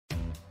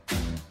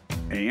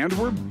And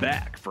we're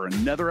back for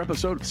another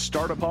episode of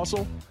Startup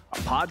Hustle, a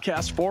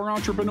podcast for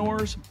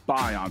entrepreneurs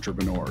by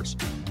entrepreneurs.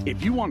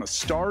 If you want to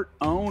start,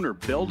 own, or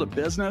build a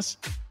business,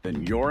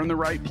 then you're in the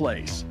right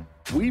place.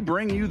 We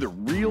bring you the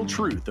real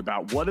truth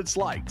about what it's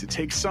like to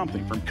take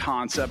something from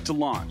concept to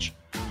launch.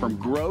 From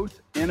growth,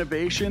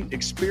 innovation,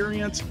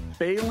 experience,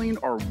 failing,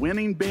 or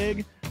winning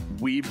big,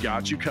 we've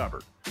got you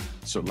covered.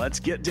 So let's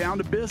get down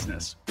to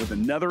business with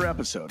another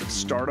episode of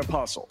Startup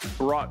Hustle,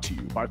 brought to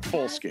you by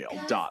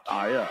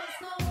Fullscale.io.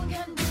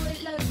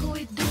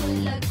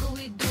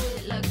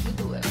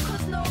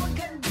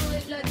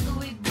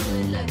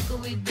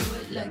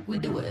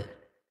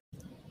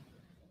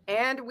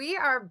 And we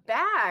are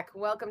back.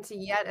 Welcome to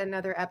yet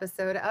another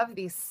episode of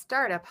the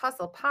Startup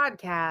Hustle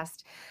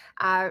podcast.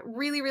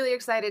 Really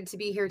excited to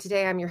be here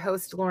today. I'm your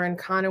host, Lauren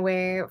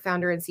Conaway,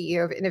 founder and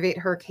CEO of Innovate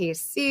Her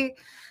KC.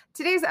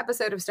 Today's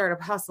episode of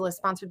Startup Hustle is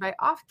sponsored by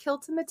Off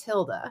Kilter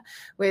Matilda,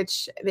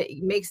 which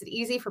makes it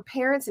easy for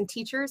parents and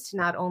teachers to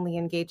not only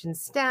engage in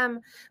STEM,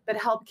 but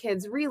help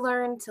kids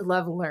relearn to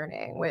love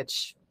learning,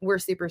 which we're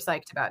super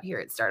psyched about here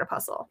at Startup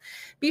Hustle.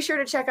 Be sure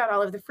to check out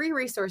all of the free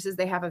resources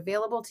they have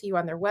available to you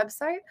on their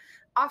website,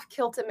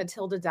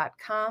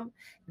 offkiltamatilda.com.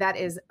 That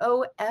is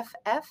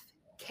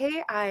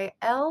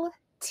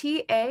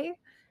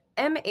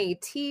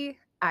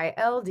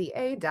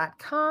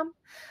OFFKILTAMATILDA.com.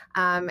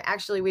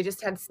 Actually, we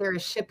just had Sarah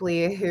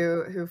Shipley,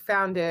 who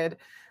founded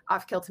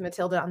Off Kilter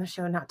Matilda on the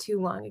show not too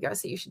long ago,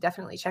 so you should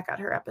definitely check out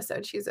her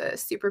episode. She's a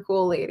super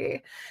cool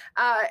lady.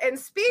 And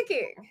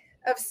speaking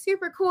of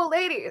super cool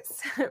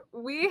ladies,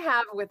 we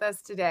have with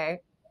us today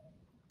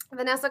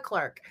Vanessa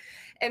Clark.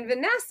 And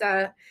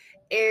Vanessa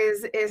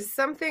is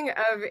something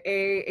of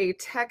a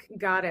tech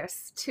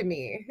goddess to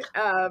me.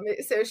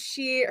 So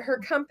her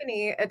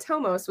company,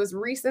 Atomos, was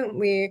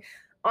recently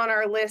on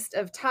our list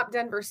of top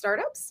Denver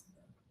startups.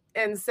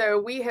 And so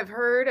we have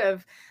heard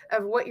of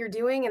what you're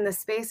doing in the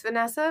space,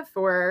 Vanessa,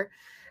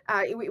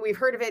 we've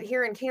heard of it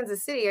here in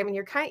Kansas City. I mean,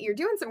 you're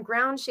doing some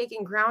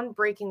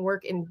groundbreaking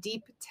work in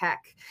deep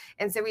tech.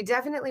 And so we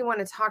definitely want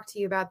to talk to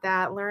you about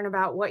that, learn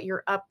about what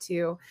you're up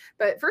to.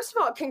 But first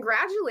of all,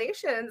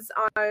 congratulations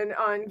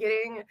on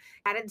getting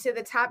added to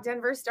the top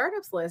Denver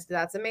startups list.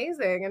 That's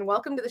amazing. And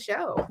welcome to the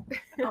show.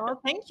 Oh,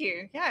 thank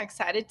you. Yeah,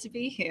 excited to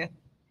be here.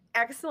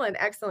 Excellent.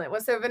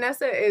 Well, so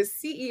Vanessa is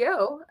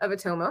CEO of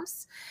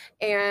Atomos,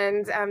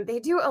 and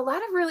they do a lot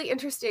of really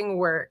interesting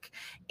work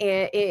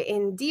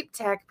in deep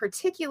tech,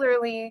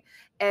 particularly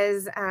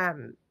as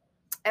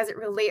it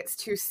relates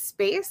to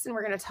space. And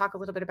we're going to talk a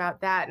little bit about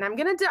that. And I'm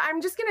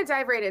just going to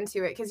dive right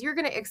into it because you're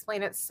going to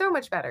explain it so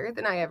much better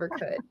than I ever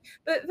could.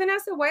 But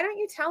Vanessa, why don't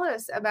you tell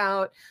us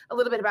a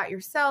little bit about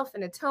yourself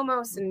and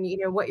Atomos and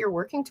what you're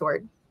working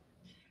toward?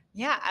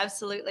 Yeah,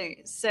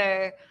 absolutely.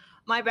 So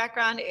my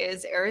background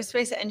is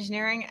aerospace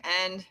engineering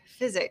and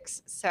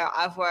physics. So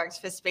I've worked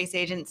for space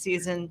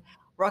agencies and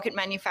rocket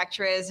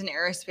manufacturers and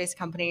aerospace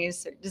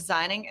companies,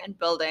 designing and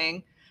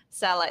building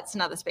satellites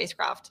and other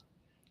spacecraft.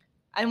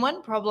 And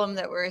one problem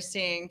that we're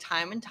seeing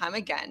time and time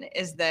again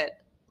is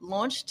that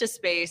launch to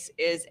space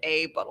is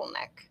a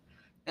bottleneck.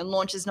 And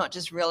launch is not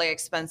just really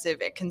expensive,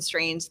 it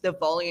constrains the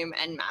volume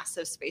and mass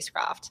of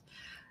spacecraft.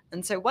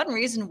 And so one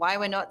reason why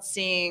we're not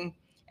seeing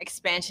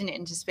expansion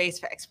into space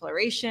for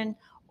exploration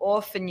or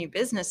for new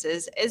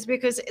businesses is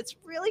because it's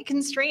really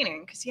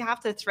constraining because you have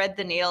to thread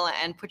the needle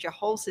and put your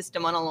whole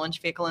system on a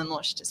launch vehicle and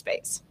launch to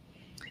space.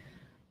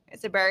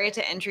 It's a barrier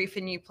to entry for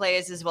new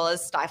players as well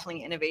as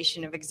stifling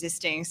innovation of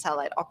existing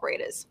satellite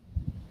operators.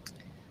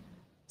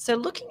 So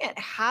looking at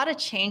how to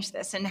change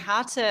this and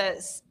how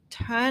to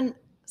turn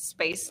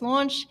space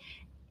launch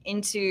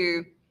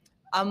into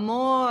a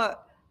more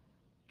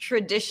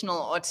traditional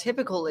or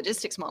typical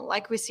logistics model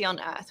like we see on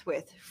Earth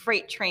with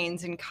freight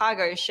trains and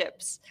cargo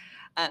ships,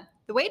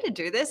 the way to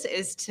do this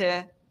is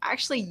to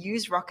actually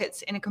use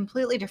rockets in a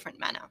completely different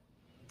manner.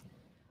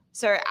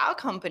 So our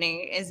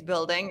company is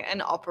building and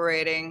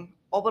operating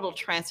orbital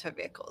transfer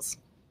vehicles.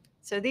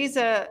 So these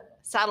are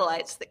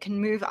satellites that can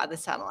move other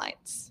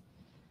satellites.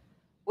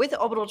 With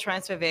orbital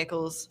transfer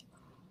vehicles,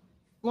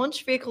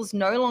 launch vehicles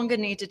no longer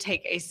need to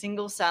take a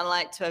single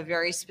satellite to a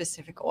very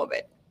specific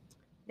orbit.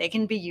 They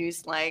can be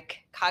used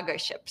like cargo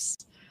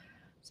ships.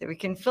 So we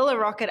can fill a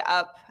rocket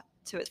up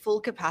to its full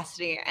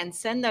capacity and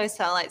send those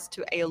satellites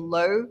to a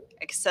low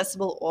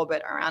accessible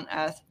orbit around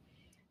Earth.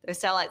 Those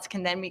satellites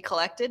can then be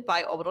collected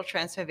by orbital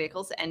transfer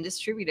vehicles and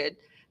distributed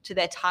to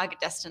their target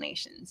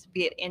destinations,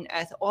 be it in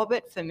Earth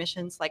orbit for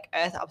missions like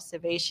Earth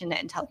observation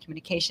and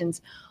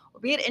telecommunications, or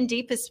be it in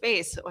deeper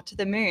space or to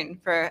the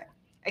moon for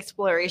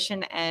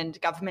exploration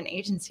and government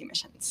agency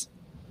missions.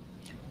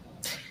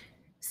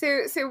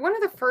 So one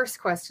of the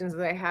first questions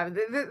that I have,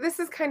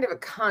 this is kind of a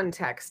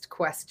context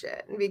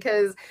question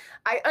because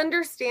I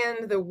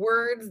understand the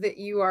words that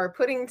you are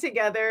putting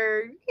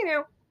together,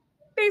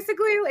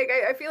 basically. Like,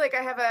 I feel like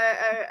I have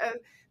a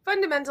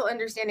fundamental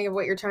understanding of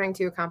what you're trying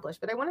to accomplish,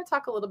 but I want to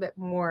talk a little bit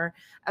more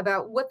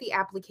about what the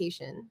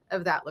application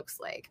of that looks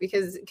like,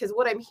 because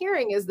what I'm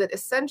hearing is that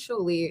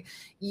essentially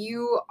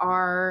you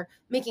are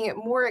making it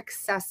more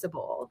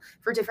accessible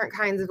for different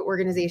kinds of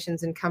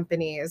organizations and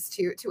companies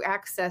to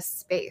access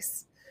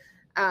space.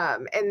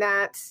 And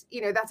that,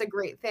 that's a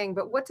great thing.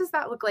 But what does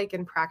that look like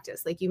in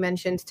practice? Like you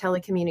mentioned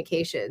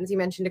telecommunications, you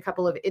mentioned a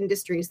couple of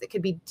industries that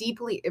could be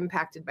deeply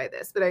impacted by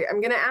this, but I'm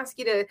going to ask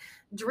you to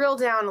drill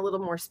down a little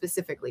more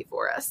specifically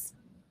for us.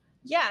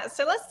 Yeah,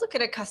 so let's look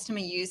at a customer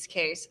use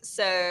case.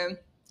 So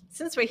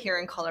since we're here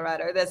in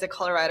Colorado, there's a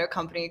Colorado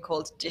company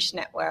called Dish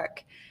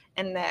Network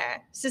and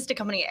their sister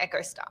company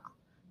EchoStar.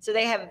 So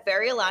they have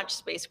very large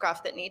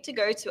spacecraft that need to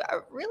go to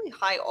a really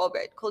high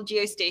orbit called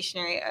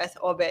geostationary Earth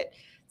orbit.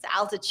 It's an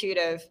altitude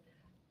of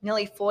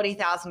nearly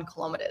 40,000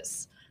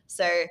 kilometers.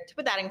 So to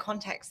put that in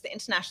context, the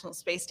International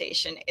Space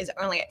Station is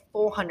only at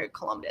 400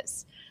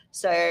 kilometers.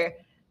 So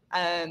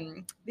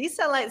these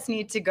satellites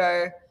need to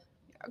go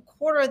a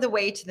quarter of the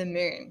way to the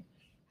moon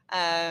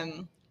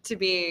to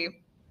be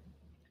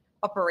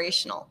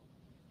operational.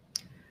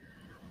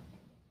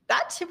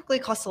 That typically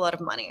costs a lot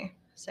of money.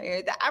 So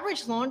the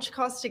average launch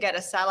cost to get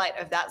a satellite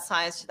of that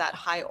size to that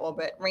high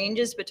orbit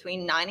ranges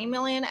between $90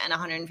 million and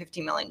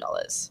 $150 million.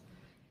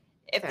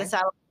 If the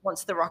satellite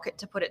wants the rocket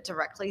to put it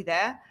directly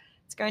there,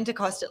 it's going to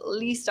cost at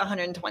least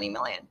 $120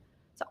 million.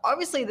 So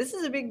obviously this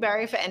is a big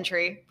barrier for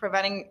entry,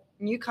 preventing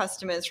new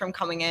customers from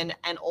coming in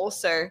and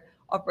also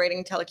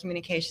operating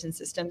telecommunication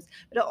systems.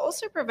 But it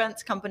also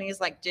prevents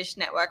companies like Dish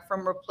Network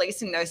from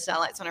replacing those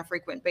satellites on a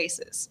frequent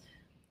basis.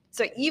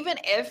 So even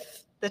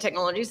if the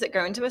technologies that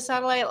go into a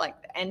satellite, like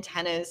the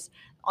antennas,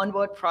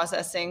 onboard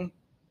processing,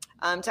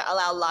 to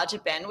allow larger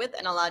bandwidth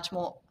and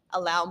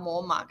allow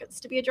more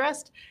markets to be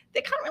addressed, they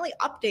can't really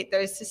update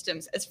those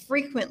systems as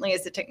frequently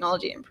as the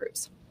technology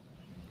improves.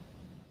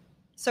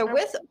 So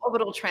with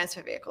orbital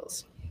transfer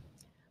vehicles,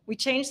 we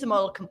change the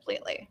model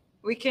completely.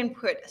 We can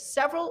put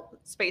several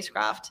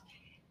spacecraft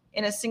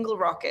in a single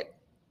rocket,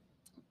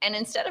 and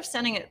instead of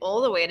sending it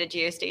all the way to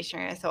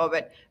geostationary Earth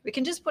orbit, we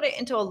can just put it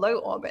into a low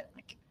orbit,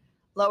 like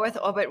low Earth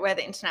orbit where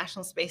the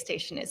International Space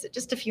Station is at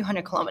just a few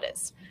hundred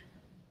kilometers.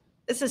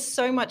 This is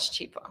so much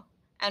cheaper.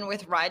 And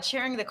with ride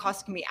sharing, the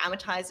cost can be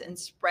amortized and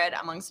spread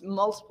amongst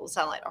multiple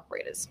satellite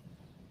operators.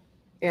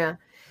 Yeah.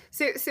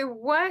 So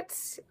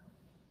what?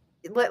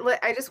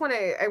 I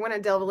want to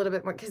delve a little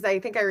bit more, because I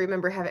think I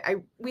remember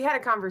we had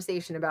a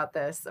conversation about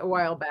this a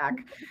while back,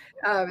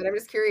 and I'm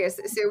just curious.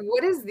 So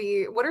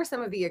what are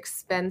some of the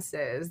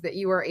expenses that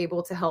you are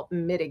able to help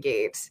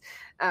mitigate?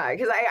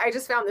 Because I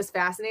just found this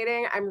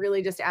fascinating. I'm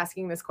really just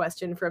asking this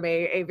question from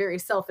a very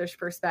selfish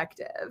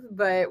perspective.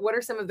 But what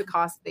are some of the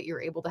costs that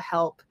you're able to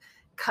help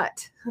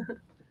cut?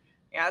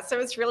 Yeah, so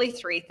it's really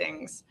three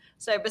things.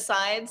 So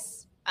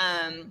besides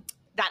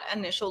that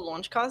initial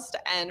launch cost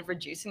and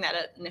reducing that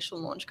initial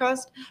launch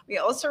cost, we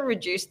also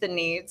reduce the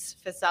needs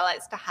for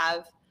satellites to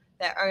have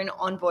their own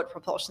onboard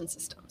propulsion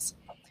systems.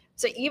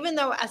 So even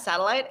though a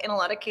satellite in a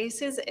lot of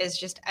cases is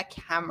just a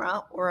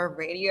camera or a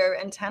radio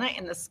antenna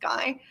in the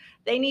sky,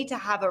 they need to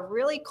have a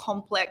really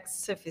complex,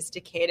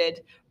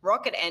 sophisticated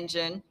rocket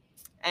engine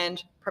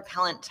and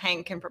propellant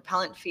tank and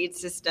propellant feed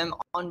system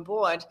on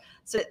board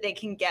so that they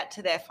can get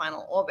to their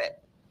final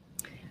orbit.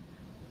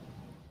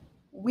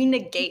 We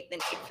negate the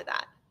need for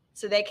that.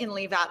 So they can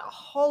leave out a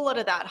whole lot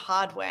of that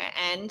hardware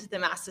and the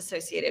mass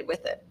associated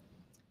with it.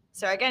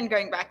 So again,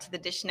 going back to the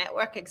Dish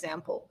Network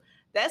example,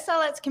 their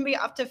satellites can be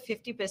up to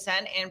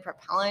 50% in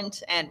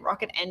propellant and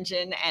rocket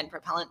engine and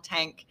propellant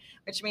tank,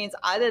 which means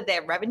either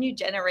their revenue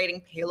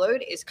generating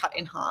payload is cut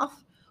in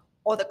half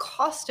or the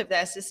cost of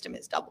their system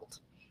is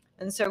doubled.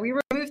 And so we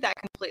remove that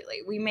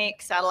completely. We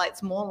make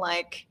satellites more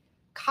like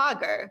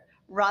cargo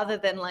rather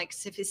than like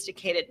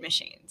sophisticated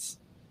machines.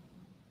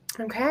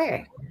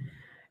 Okay.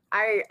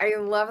 I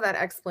love that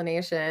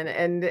explanation.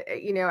 And,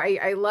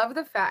 I love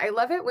I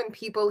love it when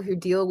people who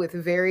deal with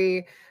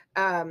very,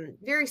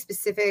 very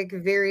specific,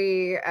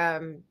 very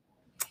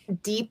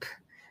deep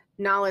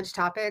knowledge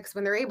topics,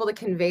 when they're able to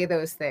convey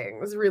those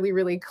things really,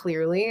 really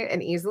clearly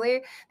and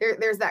easily.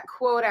 There's that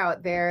quote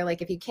out there,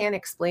 like, if you can't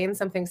explain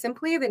something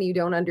simply, then you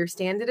don't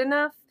understand it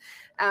enough.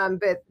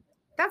 But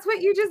that's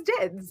what you just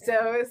did.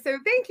 So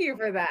thank you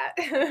for that.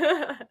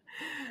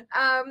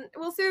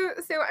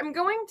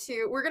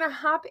 We're going to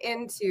hop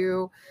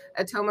into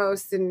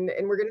Atomos and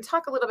we're going to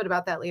talk a little bit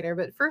about that later.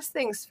 But first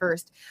things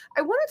first,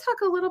 I want to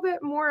talk a little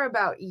bit more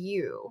about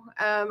you.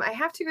 I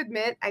have to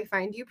admit, I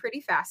find you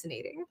pretty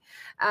fascinating.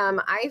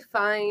 I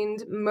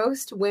find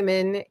most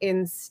women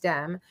in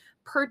STEM,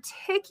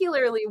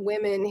 particularly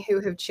women who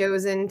have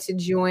chosen to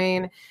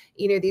join,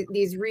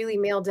 these really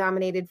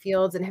male-dominated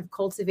fields and have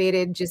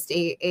cultivated just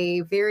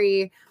a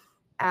very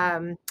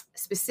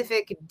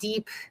specific,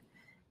 deep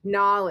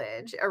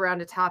knowledge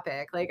around a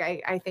topic. Like,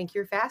 I think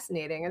you're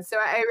fascinating. And so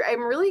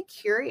I'm really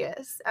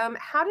curious.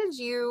 How did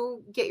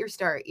you get your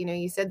start?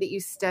 You said that you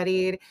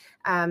studied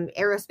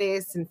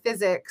aerospace and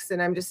physics,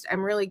 and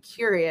I'm really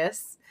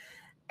curious.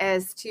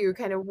 as to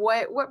kind of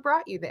what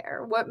brought you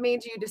there. What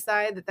made you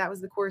decide that that was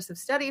the course of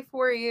study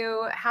for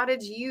you? How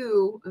did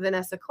you,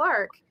 Vanessa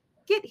Clark,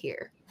 get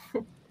here?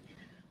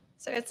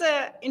 So it's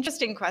an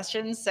interesting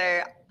question.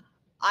 So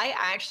I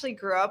actually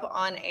grew up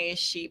on a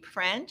sheep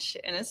ranch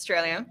in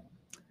Australia.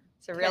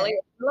 So really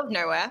middle of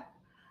nowhere.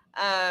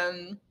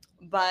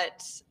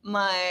 But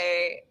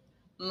my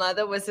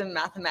mother was a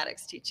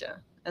mathematics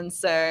teacher. And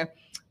so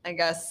I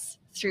guess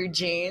through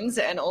genes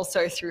and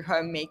also through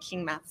her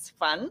making maths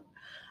fun,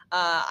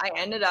 I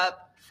ended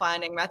up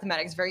finding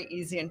mathematics very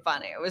easy and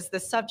fun. It was the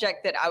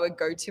subject that I would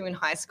go to in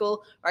high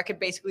school where I could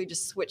basically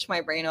just switch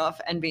my brain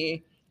off and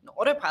be in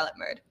autopilot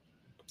mode.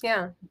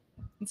 Yeah.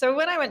 And so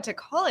when I went to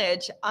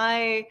college,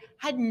 I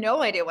had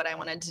no idea what I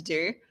wanted to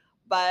do,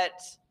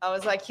 but I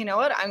was like, you know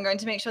what, I'm going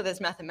to make sure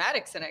there's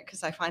mathematics in it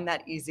because I find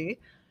that easy.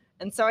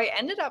 And so I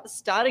ended up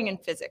starting in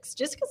physics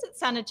just because it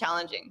sounded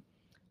challenging.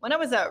 When I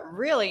was a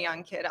really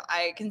young kid,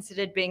 I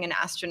considered being an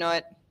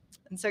astronaut.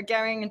 And so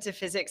going into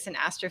physics and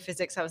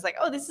astrophysics, I was like,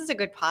 oh, this is a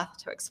good path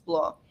to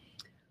explore.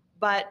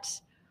 But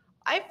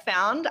I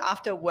found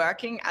after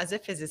working as a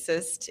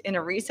physicist in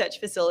a research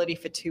facility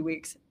for 2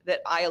 weeks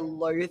that I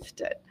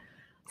loathed it.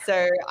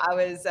 So I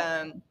was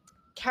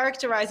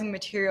characterizing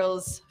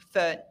materials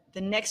for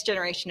the next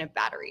generation of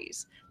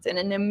batteries. It's in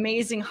an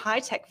amazing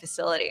high-tech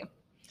facility.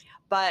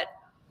 But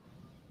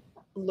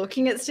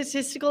looking at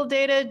statistical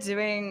data,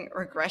 doing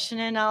regression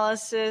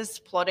analysis,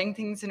 plotting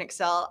things in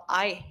Excel,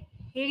 I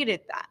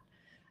hated that.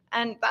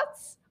 And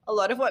that's a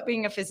lot of what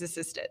being a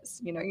physicist is.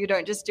 You know, you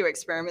don't just do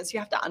experiments, you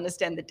have to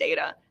understand the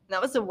data. And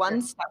that was the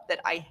one step that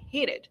I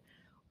hated.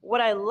 What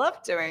I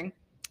loved doing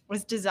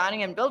was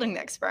designing and building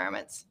the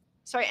experiments.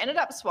 So I ended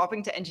up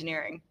swapping to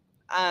engineering.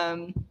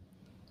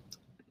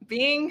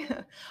 Being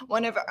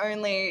one of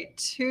only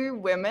 2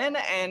 women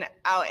in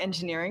our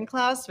engineering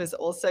class was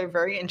also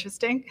very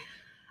interesting.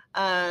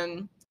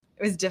 It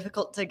was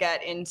difficult to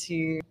get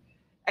into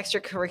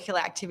extracurricular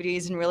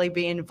activities and really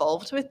be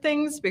involved with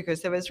things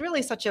because there was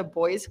really such a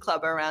boys'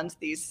 club around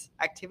these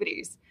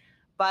activities.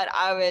 But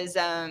I was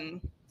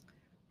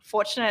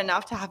fortunate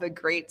enough to have a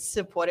great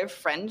supportive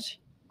friend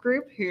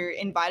group who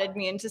invited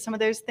me into some of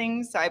those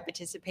things. So I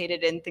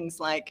participated in things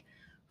like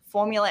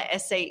Formula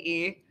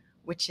SAE,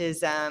 which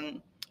is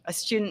a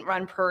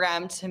student-run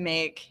program to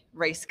make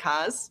race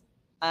cars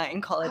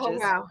in colleges, Oh,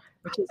 wow.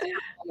 which is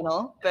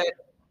phenomenal. But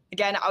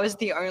again, I was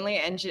the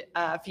only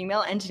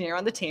female engineer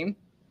on the team.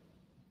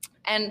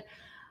 And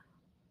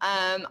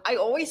I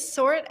always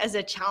saw it as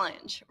a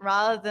challenge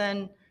rather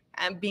than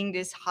being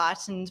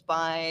disheartened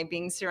by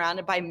being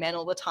surrounded by men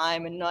all the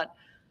time and not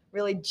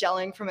really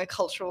gelling from a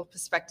cultural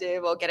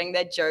perspective or getting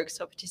their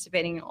jokes or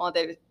participating in all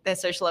their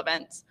social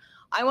events.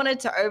 I wanted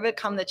to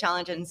overcome the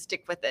challenge and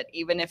stick with it,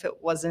 even if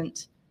it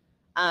wasn't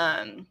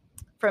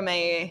from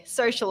a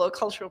social or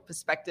cultural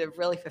perspective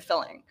really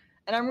fulfilling.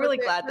 And I'm really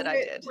glad that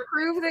I did.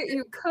 Prove that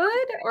you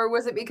could, or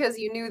was it because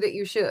you knew that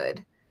you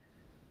should?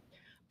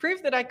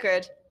 Prove that I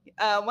could.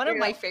 One of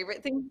my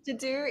favorite things to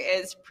do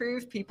is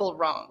prove people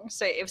wrong.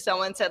 So if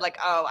someone said like,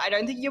 oh, I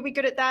don't think you'll be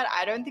good at that,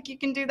 I don't think you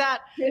can do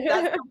that,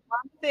 that's the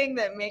one thing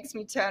that makes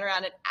me turn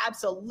around and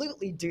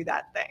absolutely do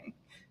that thing.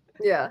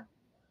 Yeah.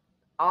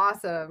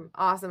 Awesome.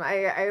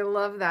 I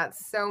love that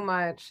so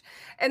much.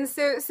 And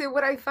so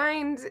what I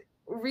find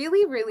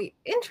really, really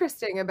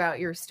interesting about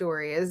your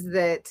story is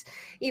that,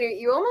 you know,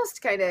 you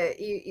almost kind of,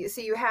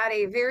 so you had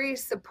a very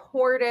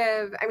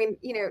supportive, I mean,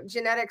 you know,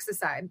 genetics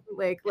aside,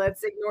 like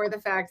let's ignore the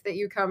fact that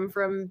you come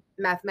from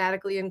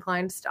mathematically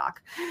inclined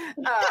stock.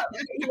 You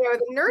know,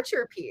 the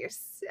nurture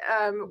piece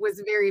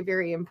was very,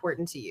 very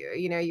important to you.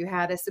 You know, you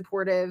had a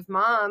supportive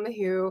mom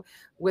who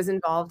was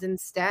involved in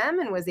STEM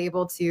and was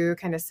able to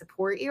kind of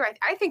support you.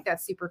 I think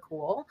that's super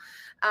cool.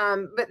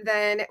 But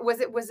then was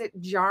it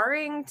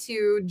jarring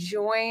to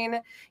join,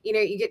 you know,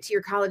 you get to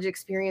your college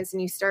experience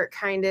and you start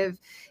kind of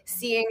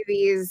seeing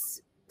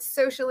these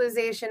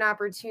socialization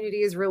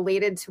opportunities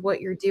related to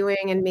what you're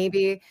doing and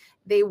maybe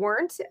they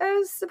weren't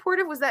as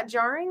supportive? Was that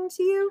jarring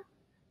to you?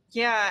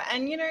 Yeah.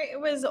 And, you know, it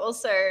was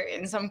also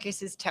in some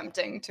cases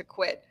tempting to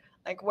quit,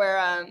 like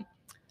where,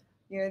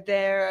 you know,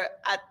 they're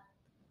at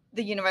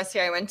the university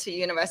I went to,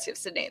 University of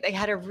Sydney, they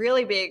had a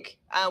really big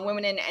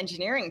women in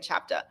engineering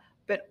chapter,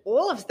 but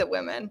all of the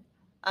women,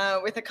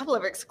 with a couple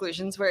of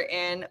exclusions, were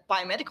in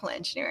biomedical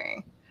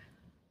engineering.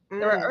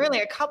 There were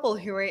only a couple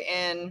who were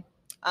in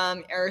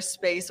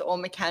aerospace or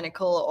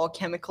mechanical or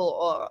chemical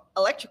or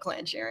electrical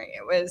engineering.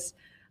 It was,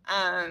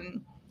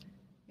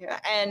 yeah,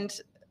 and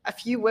a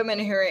few women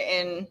who are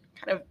in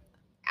kind of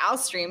our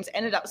streams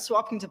ended up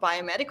swapping to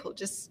biomedical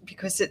just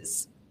because it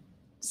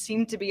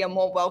seemed to be a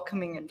more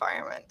welcoming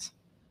environment.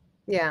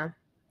 Yeah.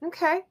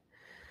 Okay.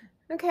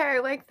 I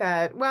like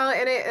that. Well,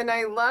 and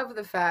I love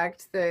the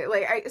fact that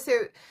so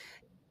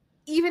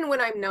even when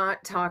I'm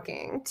not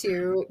talking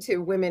to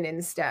women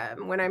in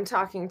STEM, when I'm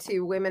talking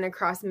to women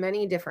across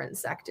many different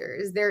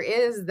sectors, there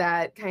is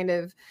that kind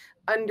of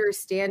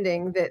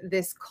understanding that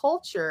this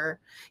culture,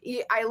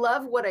 I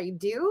love what I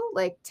do,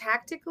 like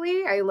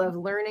tactically, I love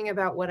learning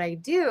about what I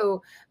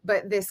do,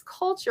 but this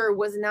culture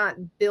was not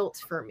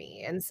built for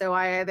me. And so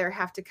I either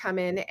have to come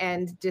in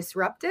and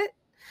disrupt it,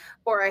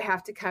 or I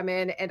have to come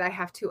in and I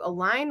have to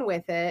align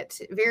with it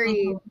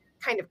very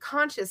kind of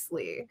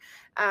consciously.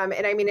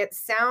 And I mean, it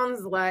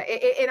sounds like,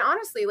 and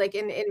honestly, like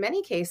in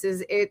many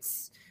cases,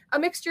 it's a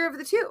mixture of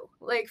the two,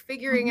 like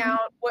figuring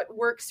out what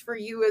works for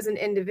you as an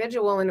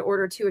individual in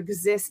order to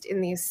exist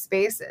in these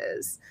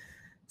spaces.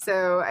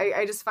 So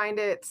I just find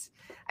it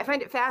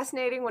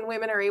fascinating when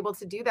women are able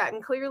to do that.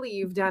 And clearly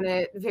you've done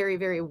it very,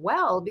 very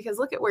well, because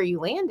look at where you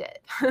landed.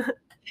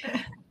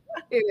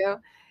 You know,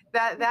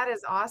 that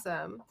is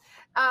awesome.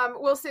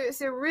 Well,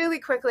 so really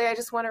quickly, I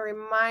just want to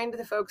remind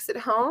the folks at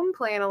home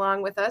playing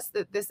along with us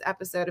that this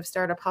episode of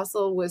Startup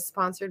Hustle was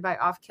sponsored by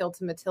Off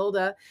Kilter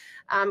Matilda.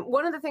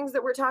 One of the things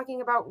that we're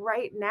talking about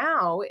right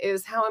now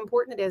is how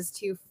important it is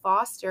to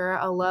foster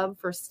a love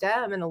for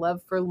STEM and a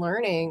love for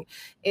learning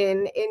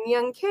in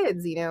young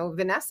kids. You know,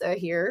 Vanessa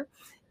here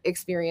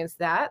experienced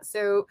that.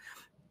 So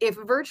if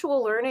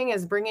virtual learning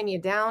is bringing you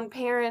down,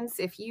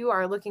 parents, if you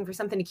are looking for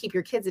something to keep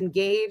your kids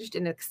engaged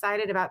and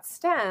excited about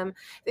STEM,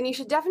 then you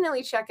should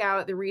definitely check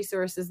out the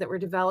resources that were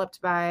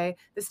developed by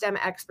the STEM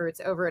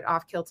experts over at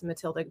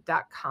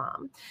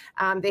offkiltermatilda.com.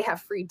 They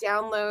have free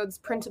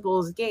downloads,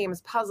 printables,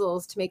 games,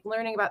 puzzles to make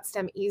learning about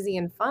STEM easy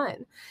and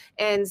fun.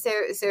 And so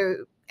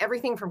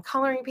everything from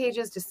coloring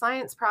pages to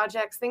science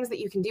projects, things that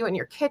you can do in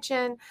your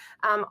kitchen.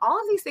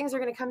 All of these things are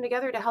going to come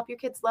together to help your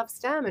kids love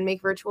STEM and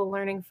make virtual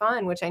learning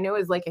fun, which I know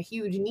is like a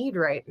huge need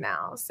right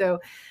now.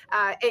 So,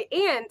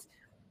 and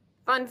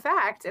fun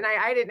fact, and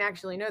I didn't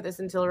actually know this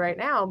until right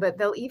now, but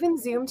they'll even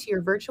Zoom to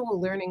your virtual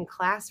learning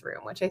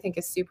classroom, which I think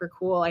is super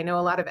cool. I know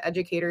a lot of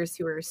educators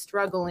who are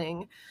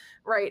struggling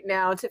right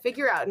now to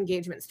figure out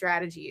engagement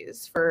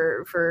strategies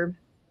for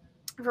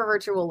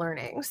virtual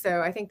learning. So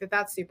I think that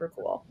that's super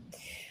cool.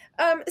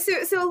 So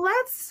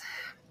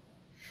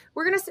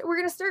we're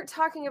gonna start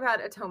talking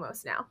about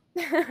Atomos now.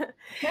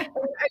 I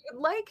would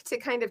like to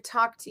kind of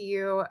talk to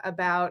you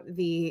about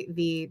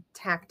the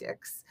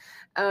tactics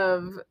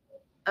of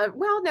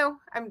well, no,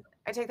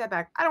 I take that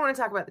back. I don't want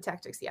to talk about the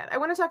tactics yet. I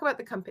want to talk about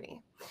the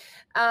company.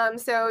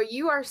 So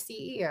you are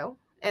CEO.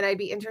 And I'd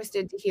be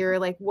interested to hear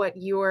like what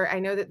I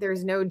know that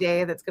there's no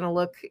day that's going to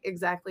look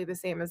exactly the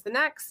same as the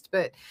next,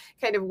 but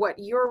kind of what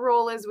your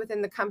role is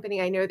within the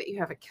company. I know that you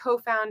have a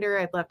co-founder.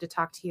 I'd love to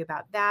talk to you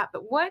about that.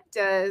 But what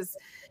does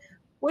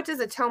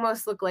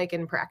Atomos look like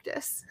in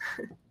practice?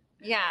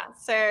 Yeah,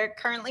 so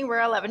currently we're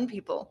 11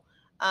 people.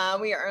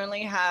 We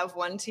only have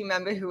one team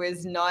member who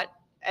is not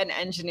an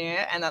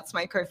engineer, and that's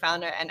my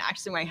co-founder and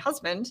actually my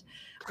husband,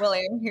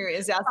 William, who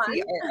is our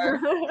COO.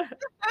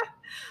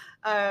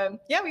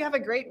 Yeah, we have a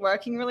great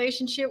working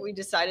relationship. We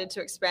decided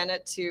to expand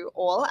it to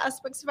all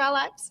aspects of our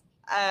lives.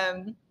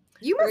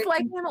 You must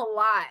like him a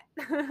lot.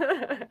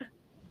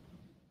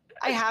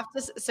 I have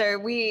to. So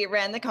we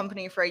ran the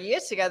company for a year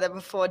together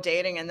before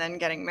dating and then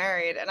getting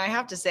married. And I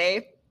have to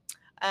say,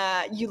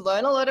 you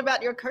learn a lot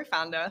about your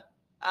co-founder.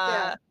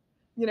 Yeah.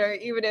 You know,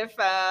 even if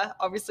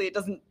obviously it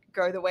doesn't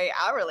go the way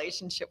our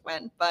relationship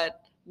went,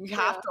 but you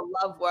have to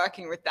love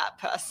working with that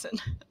person.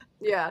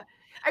 Yeah.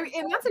 I mean,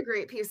 and that's a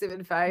great piece of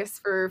advice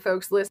for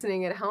folks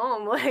listening at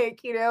home.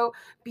 Like, you know,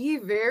 be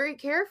very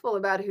careful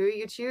about who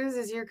you choose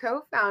as your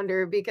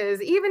co-founder,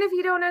 because even if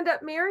you don't end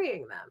up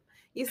marrying them,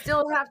 you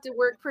still have to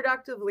work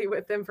productively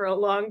with them for a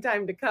long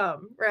time to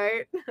come,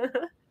 right?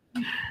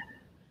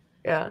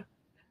 Yeah.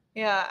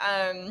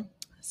 Yeah.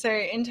 So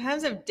in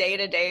terms of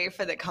day-to-day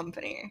for the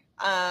company,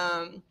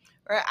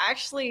 we're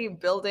actually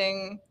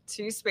building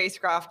 2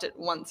 spacecraft at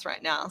once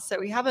right now. So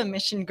we have a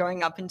mission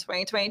going up in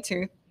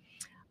 2022.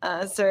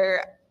 So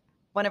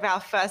one of our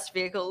first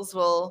vehicles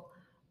will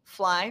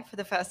fly for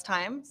the first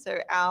time. So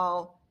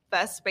our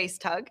first space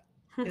tug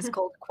is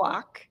called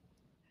Quark.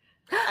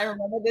 I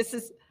remember this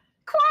is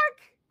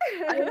Quark.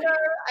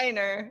 I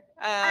know.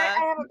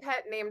 I have a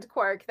pet named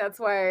Quark. That's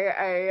why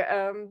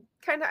I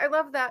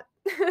love that.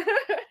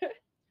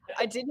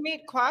 I did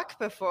meet Quark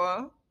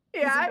before.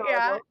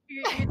 Yeah,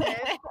 you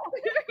did.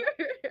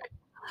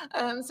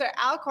 So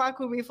our Quark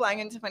will be flying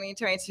in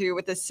 2022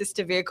 with a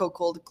sister vehicle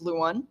called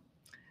Gluon.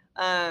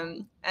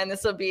 And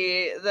this will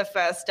be the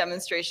first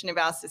demonstration of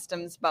our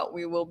systems, but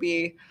we will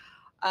be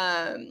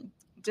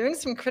doing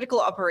some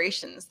critical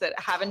operations that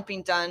haven't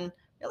been done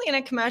really in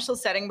a commercial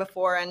setting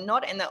before and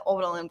not in the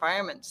orbital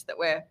environment that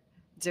we're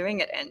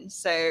doing it in.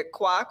 So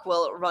Quark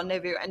will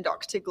rendezvous and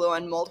dock to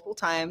Gluon multiple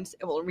times.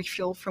 It will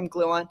refuel from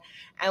Gluon,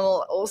 and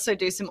we'll also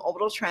do some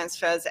orbital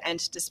transfers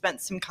and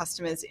dispense some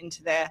customers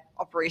into their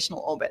operational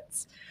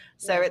orbits.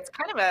 So it's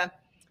kind of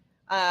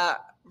a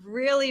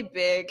really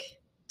big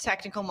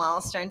technical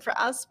milestone for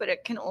us, but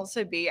it can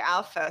also be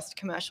our first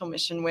commercial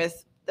mission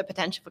with the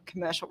potential for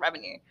commercial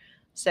revenue.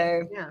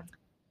 So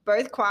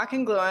both Quark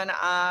and Gluon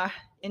are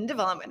in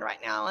development right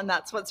now, and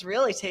that's what's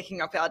really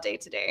taking up our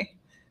day-to-day.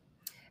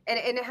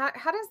 And how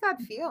does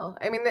that feel?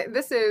 I mean,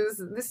 this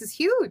is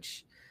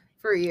huge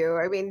for you.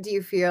 I mean, do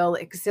you feel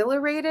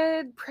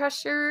exhilarated,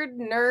 pressured,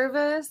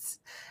 nervous?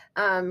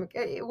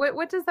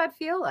 What does that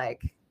feel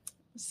like?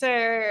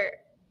 So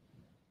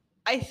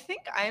I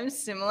think I'm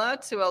similar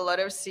to a lot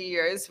of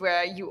CEOs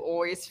where you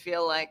always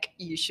feel like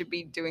you should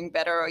be doing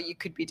better or you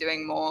could be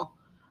doing more.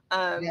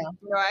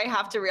 I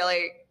have to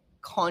really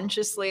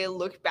consciously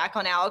look back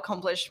on our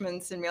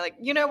accomplishments and be like,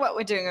 you know what,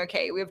 we're doing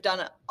okay. We've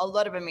done a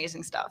lot of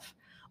amazing stuff.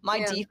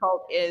 My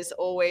default is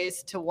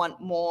always to want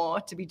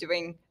more, to be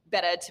doing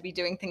better, to be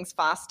doing things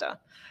faster,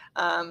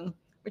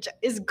 which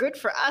is good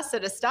for us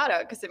at a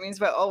startup because it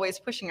means we're always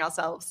pushing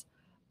ourselves.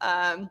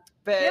 But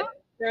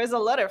there is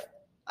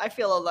I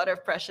feel a lot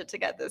of pressure to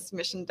get this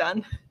mission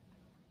done.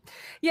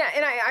 Yeah,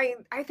 and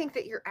I think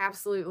that you're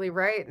absolutely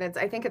right. And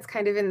I think it's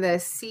kind of in the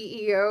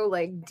CEO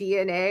like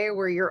DNA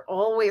where you're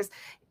always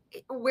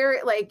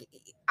like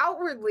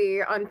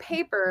outwardly on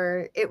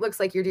paper, it looks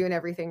like you're doing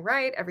everything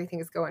right.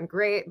 Everything is going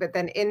great. But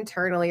then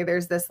internally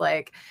there's this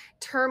like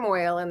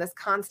turmoil and this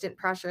constant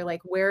pressure, like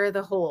where are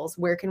the holes?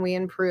 Where can we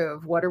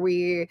improve? What are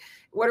we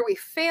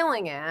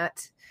failing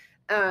at?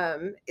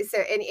 And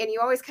you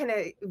always kind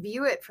of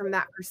view it from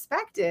that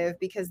perspective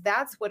because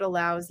that's what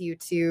allows you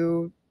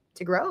to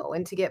grow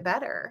and to get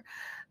better.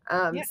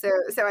 So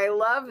I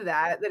love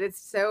that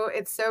it's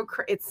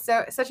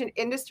such an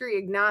industry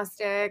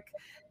agnostic,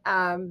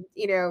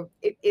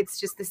 it's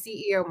just the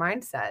CEO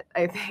mindset,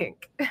 I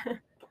think.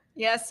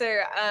 Yeah.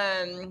 So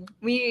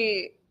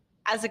we,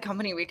 as a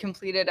company, we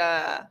completed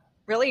a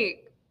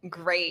really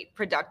great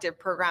productive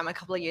program a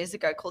couple of years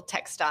ago called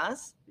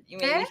TechStars.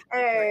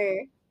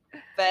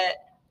 But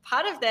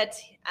part of that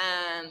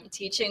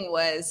teaching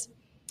was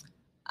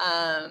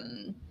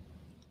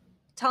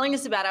telling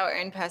us about our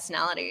own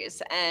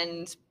personalities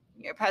and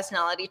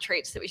personality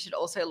traits that we should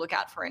also look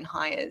out for in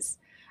hires.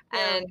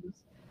 Yeah. And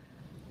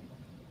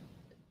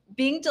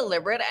being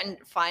deliberate and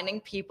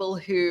finding people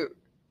who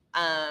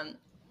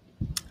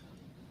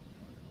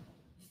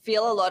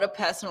feel a lot of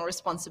personal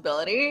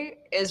responsibility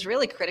is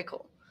really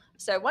critical.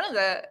 So one of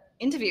the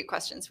interview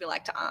questions we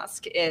like to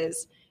ask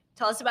is,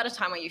 tell us about a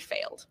time where you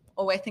failed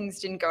or where things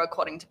didn't go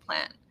according to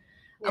plan.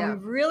 Yeah.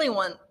 And we really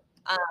want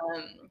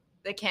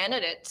the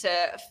candidate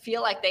to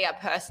feel like they are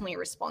personally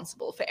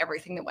responsible for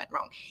everything that went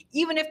wrong,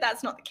 even if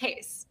that's not the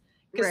case,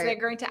 because they're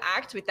going to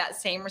act with that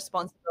same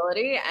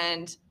responsibility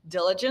and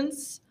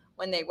diligence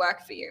when they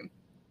work for you.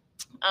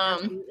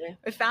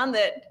 We found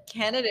that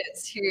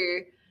candidates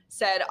who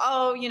said,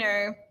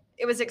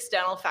 it was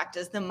external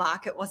factors, the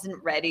market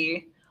wasn't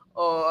ready,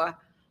 or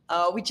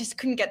we just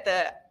couldn't get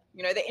the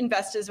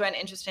investors weren't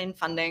interested in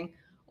funding.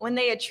 When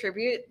they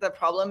attribute the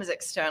problems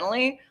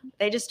externally,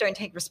 they just don't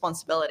take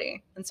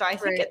responsibility. And so I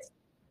think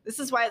this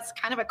is why it's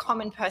kind of a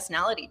common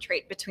personality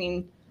trait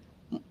between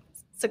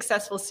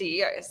successful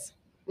CEOs.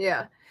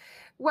 Yeah.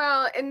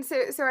 Well, and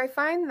so I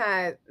find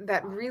that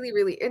really,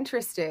 really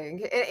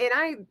interesting.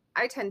 And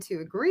I tend to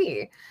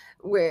agree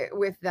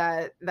with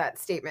that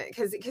statement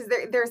because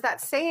there's that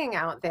saying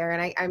out there,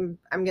 and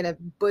I'm going to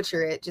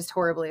butcher it just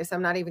horribly. So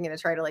I'm not even going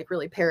to try to like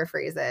really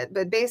paraphrase it.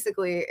 But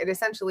basically, it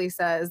essentially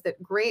says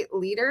that great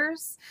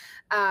leaders,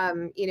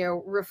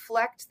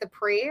 reflect the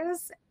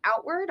praise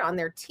outward on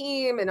their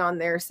team and on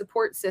their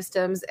support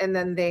systems. And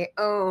then they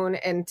own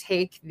and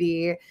take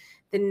the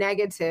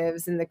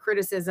negatives and the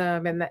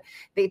criticism, and that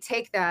they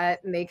take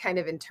that and they kind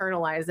of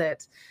internalize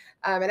it.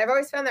 And I've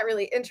always found that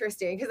really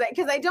interesting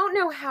because I don't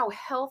know how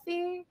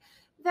healthy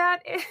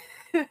that is.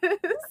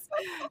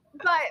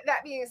 But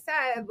that being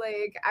said,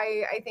 like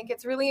I think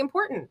it's really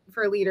important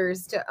for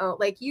leaders to own,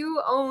 like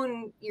you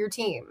own your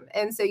team.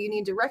 And so you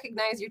need to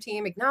recognize your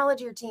team,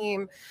 acknowledge your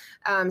team,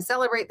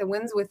 celebrate the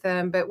wins with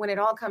them. But when it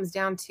all comes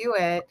down to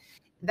it,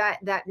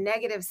 that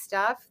negative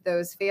stuff,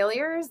 those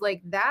failures,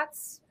 like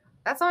that's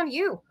on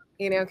you.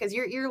 Because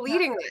you're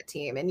leading that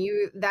team, and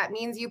that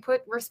means you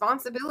put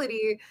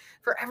responsibility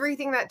for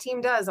everything that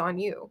team does on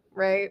you,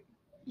 right?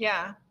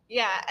 Yeah.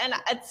 And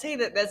I'd say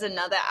that there's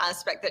another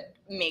aspect that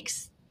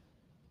makes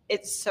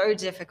it so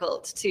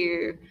difficult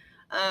to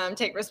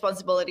take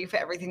responsibility for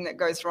everything that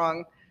goes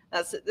wrong.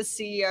 That's that the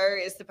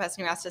CEO is the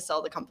person who has to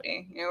sell the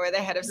company. We're the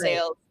head of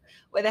sales,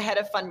 we're the head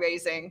of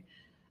fundraising.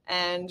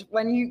 And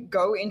when you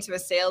go into a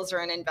sales or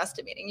an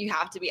investor meeting, you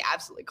have to be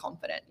absolutely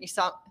confident. You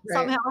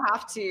somehow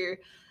have to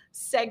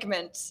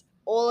segment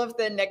all of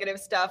the negative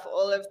stuff,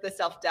 all of the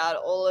self-doubt,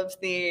 all of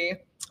the,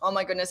 oh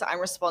my goodness, I'm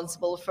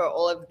responsible for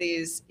all of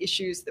these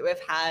issues that we've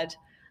had.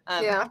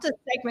 You have to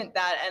segment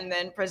that and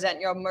then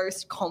present your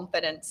most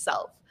confident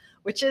self,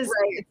 which is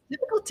it's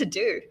difficult to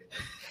do.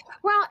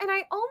 Well, and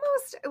I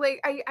almost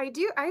like,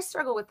 I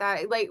struggle with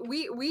that. Like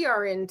we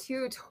are in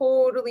two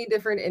totally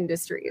different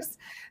industries.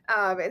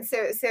 And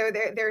so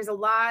there's a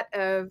lot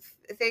of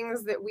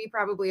things that we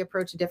probably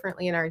approach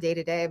differently in our day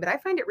to day, but I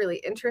find it really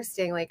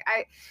interesting. Like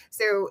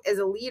so as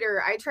a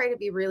leader, I try to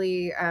be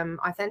really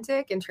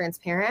authentic and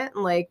transparent.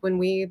 Like when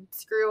we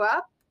screw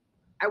up,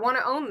 I want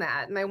to own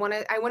that. And I want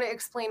to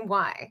explain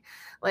why.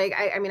 Like,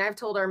 I mean, I've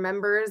told our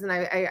members and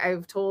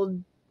I've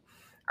told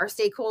our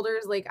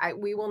stakeholders, like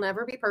we will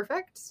never be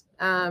perfect.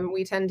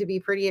 We tend to be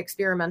pretty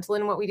experimental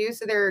in what we do.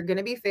 So there are going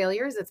to be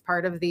failures. It's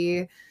part of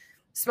the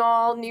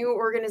small new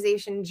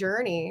organization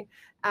journey.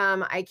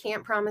 I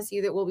can't promise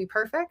you that we'll be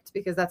perfect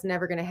because that's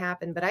never going to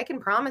happen, but I can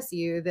promise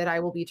you that I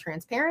will be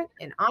transparent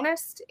and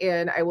honest,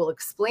 and I will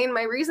explain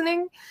my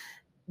reasoning.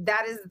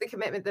 That is the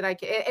commitment that I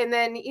can, and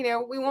then,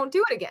 we won't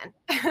do it again.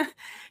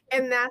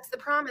 And that's the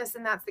promise,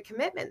 and that's the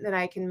commitment that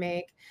I can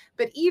make.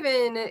 But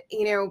even,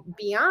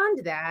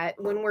 beyond that,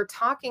 when we're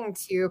talking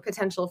to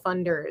potential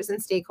funders and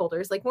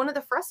stakeholders, like one of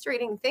the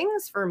frustrating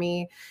things for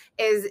me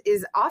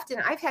is often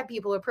I've had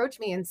people approach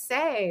me and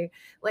say,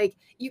 like,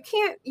 you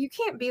can't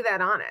be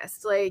that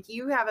honest. Like,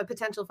 you have a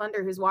potential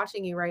funder who's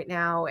watching you right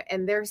now,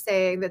 and they're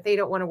saying that they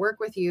don't want to work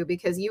with you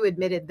because you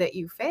admitted that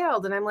you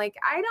failed. And I'm like,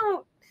 I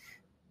don't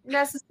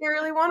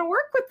necessarily want to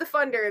work with the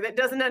funder that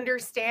doesn't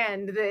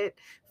understand that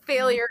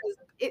failure is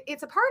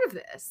it's a part of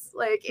this.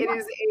 Like, it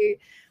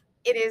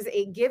is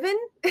a given.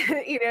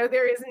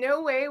 There is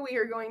no way we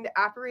are going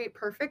to operate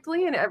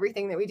perfectly in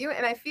everything that we do.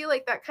 And I feel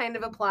like that kind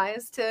of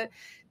applies to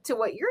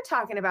what you're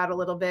talking about a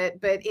little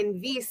bit, but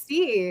in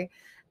VC,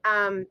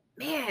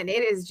 man,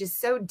 it is just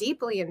so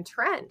deeply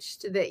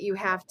entrenched that you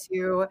have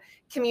to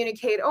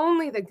communicate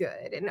only the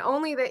good and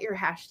only that you're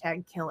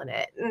hashtag killing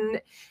it.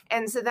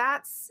 And so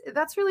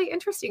that's really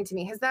interesting to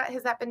me. Has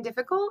that been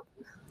difficult?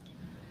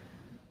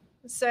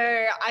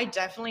 So I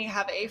definitely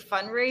have a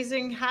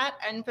fundraising hat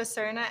and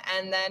persona,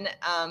 and then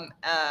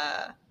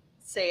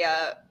say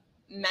a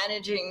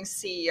managing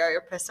CEO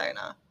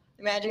persona.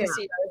 The managing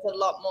CEO is a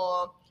lot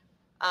more,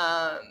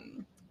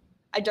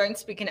 I don't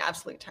speak in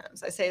absolute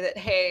terms. I say that,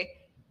 hey,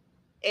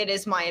 it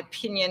is my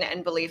opinion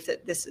and belief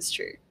that this is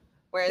true.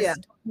 Whereas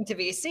talking to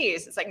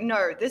VCs, it's like,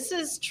 no, this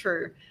is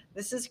true.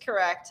 This is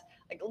correct.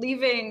 Like,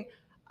 leaving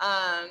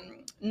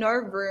no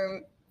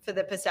room for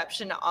the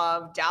perception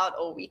of doubt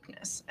or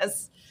weakness.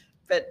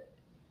 But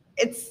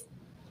it's,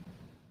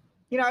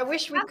 I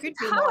wish we could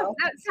do more.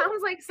 That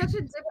sounds like such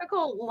a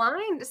difficult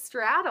line to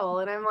straddle.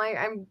 And I'm like,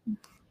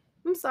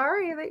 I'm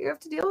sorry that you have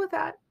to deal with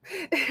that.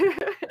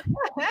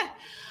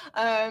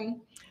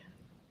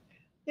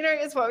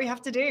 It's what we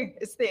have to do.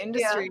 It's the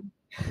industry.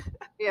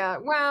 Yeah.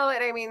 Well,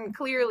 and I mean,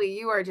 clearly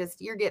you're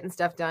getting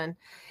stuff done.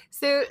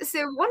 So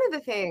one of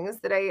the things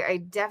that I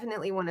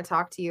definitely want to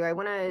talk to you, I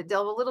want to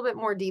delve a little bit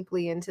more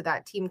deeply into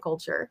that team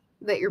culture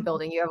that you're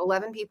building. You have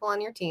 11 people on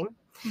your team.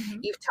 Mm-hmm.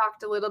 You've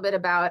talked a little bit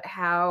about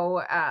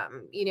how,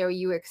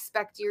 you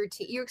expect your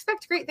team, you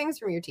expect great things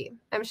from your team,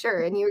 I'm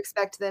sure. And you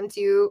expect them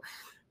to,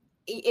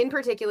 in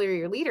particular,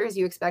 your leaders,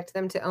 you expect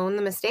them to own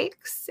the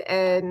mistakes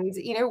and,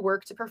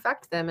 work to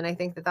perfect them. And I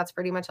think that that's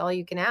pretty much all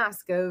you can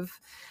ask of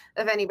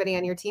anybody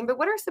on your team. But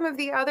what are some of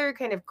the other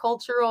kind of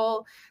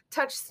cultural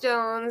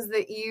touchstones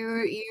that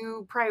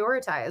you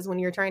prioritize when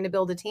you're trying to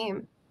build a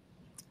team?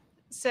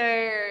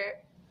 So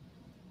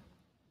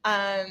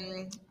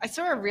I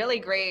saw a really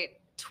great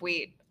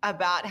tweet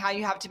about how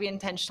you have to be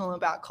intentional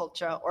about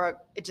culture, or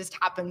it just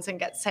happens and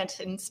gets set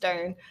in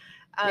stone.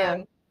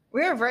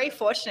 We were very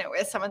fortunate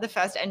with some of the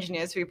first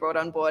engineers we brought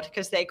on board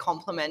because they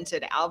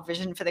complemented our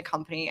vision for the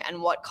company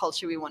and what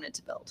culture we wanted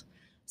to build.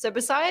 So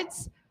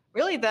besides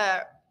really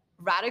the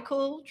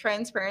radical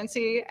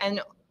transparency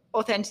and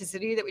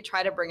authenticity that we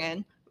try to bring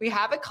in, we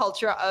have a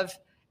culture of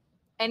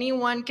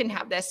anyone can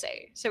have their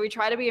say. So we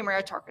try to be a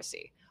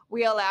meritocracy.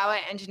 We allow our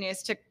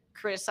engineers to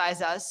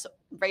criticize us,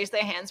 raise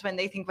their hands when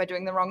they think we're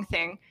doing the wrong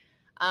thing.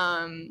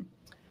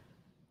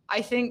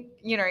 I think,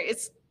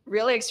 it's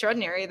really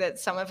extraordinary that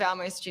some of our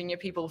most junior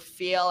people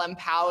feel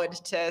empowered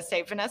to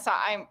say, Vanessa,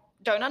 I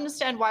don't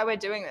understand why we're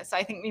doing this.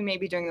 I think we may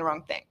be doing the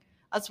wrong thing.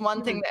 That's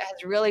one thing that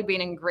has really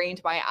been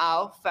ingrained by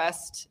our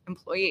first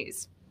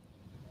employees.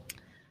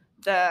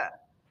 I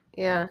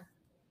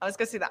was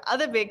going to say the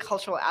other big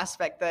cultural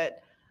aspect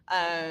that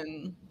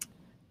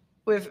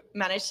we've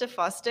managed to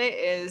foster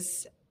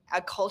is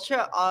a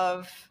culture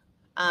of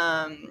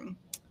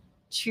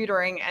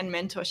tutoring and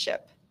mentorship.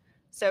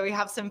 So we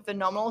have some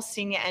phenomenal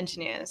senior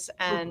engineers,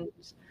 and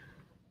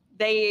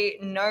they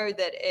know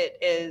that it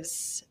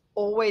is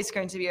always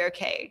going to be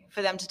okay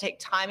for them to take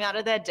time out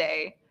of their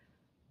day,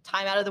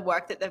 time out of the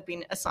work that they've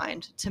been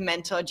assigned to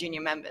mentor junior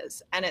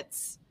members. And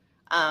it's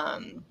our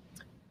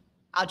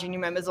junior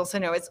members also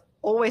know it's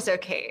always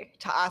okay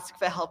to ask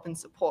for help and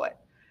support.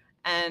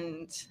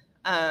 And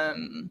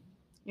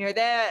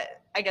they're,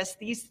 I guess,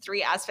 these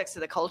three aspects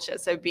of the culture.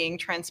 So being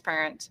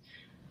transparent,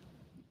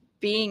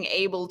 being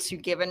able to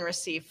give and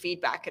receive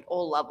feedback at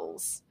all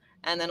levels,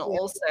 and then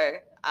also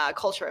a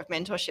culture of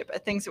mentorship are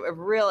things that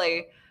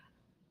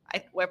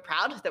we're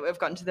proud that we've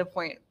gotten to the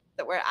point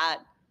that we're at.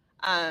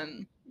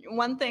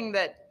 One thing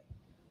that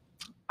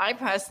I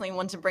personally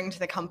want to bring to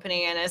the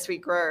company, and as we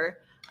grow,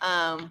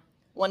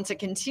 want to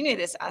continue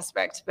this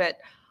aspect, but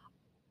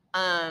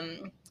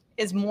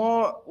is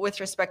more with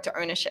respect to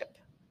ownership.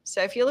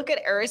 So if you look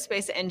at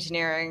aerospace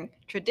engineering,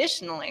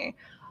 traditionally,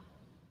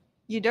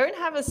 you don't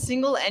have a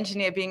single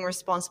engineer being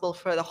responsible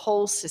for the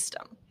whole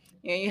system.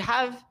 You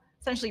have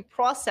essentially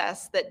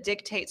process that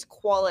dictates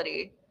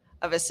quality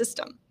of a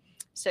system.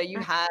 So you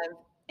have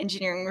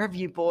engineering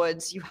review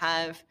boards, you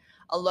have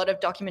a lot of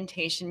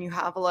documentation, you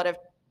have a lot of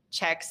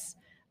checks,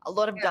 a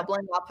lot of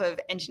doubling up of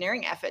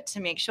engineering effort to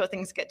make sure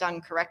things get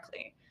done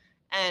correctly.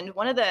 And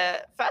one of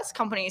the first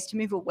companies to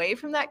move away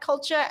from that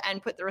culture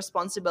and put the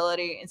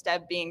responsibility,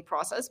 instead of being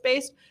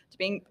process-based, to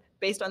being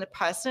based on the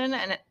person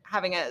and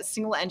having a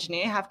single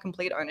engineer have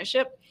complete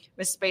ownership,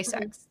 was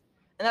SpaceX.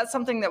 And that's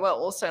something that we're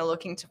also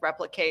looking to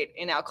replicate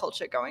in our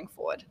culture going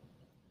forward.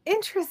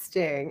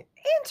 Interesting.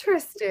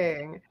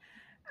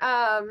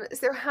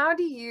 So how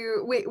do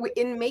you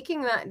in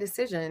making that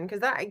decision?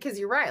 Because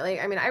you're right.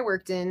 Like, I mean, I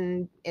worked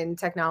in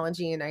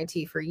technology and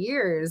IT for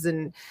years,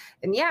 and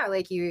yeah,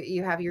 like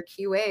you have your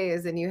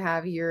QAs and you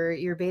have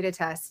your beta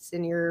tests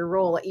and your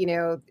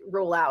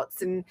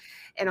rollouts and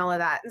all of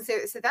that. And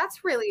so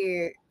that's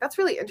really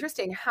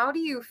interesting. How do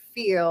you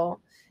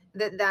feel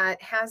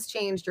that has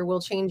changed or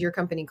will change your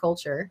company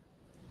culture?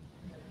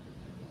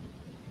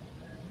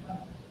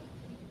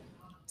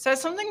 So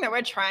something that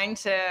we're trying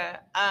to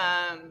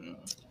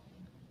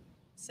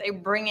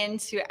bring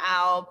into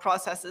our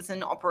processes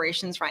and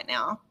operations right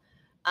now.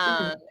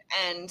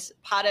 And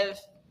part of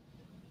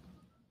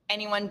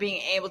anyone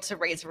being able to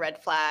raise a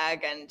red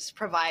flag and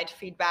provide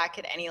feedback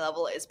at any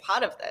level is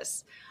part of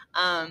this.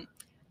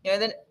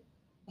 Then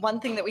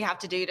one thing that we have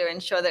to do to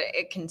ensure that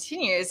it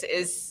continues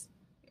is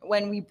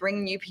when we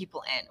bring new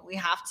people in, we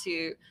have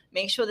to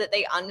make sure that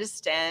they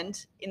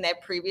understand in their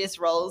previous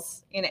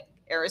roles in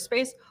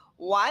aerospace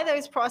why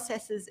those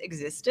processes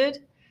existed,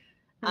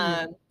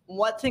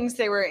 what things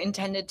they were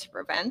intended to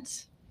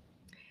prevent,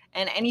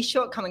 and any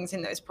shortcomings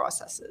in those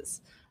processes.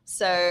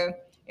 So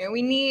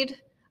we need,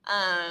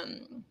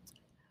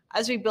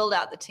 as we build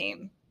out the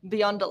team,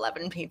 beyond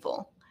 11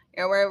 people,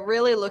 we're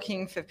really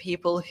looking for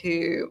people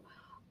who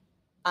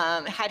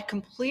had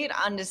complete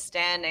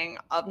understanding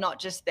of not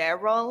just their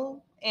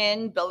role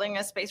in building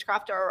a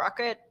spacecraft or a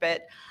rocket,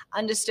 but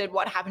understood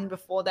what happened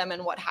before them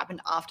and what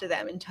happened after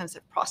them in terms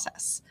of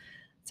process.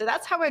 So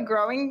that's how we're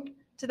growing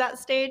to that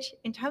stage.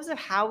 In terms of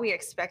how we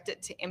expect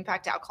it to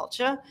impact our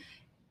culture,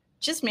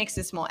 just makes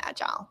us more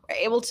agile. We're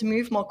able to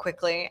move more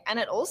quickly. And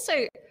it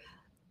also,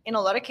 in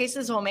a lot of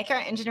cases, will make our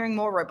engineering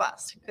more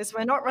robust because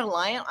we're not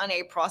reliant on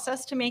a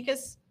process to make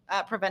us,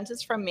 prevent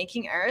us from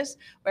making errors.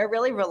 We're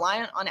really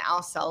reliant on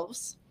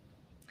ourselves.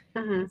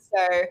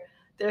 So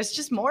there's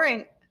just more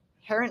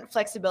inherent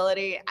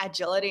flexibility,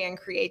 agility, and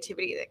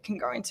creativity that can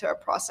go into a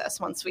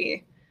process once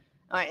we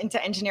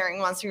into engineering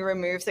once we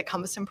remove the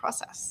cumbersome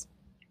process.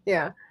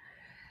 Yeah.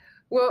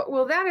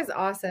 Well, that is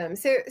awesome.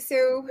 So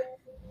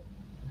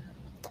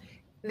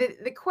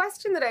the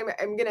question that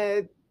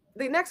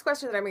the next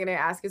question that I'm gonna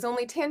ask is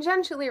only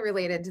tangentially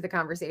related to the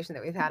conversation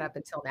that we've had up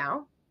until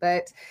now,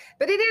 but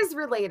it is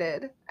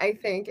related, I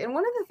think. And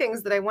one of the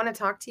things that I want to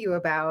talk to you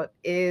about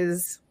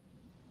is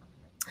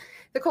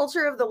the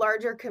culture of the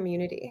larger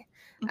community.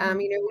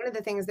 One of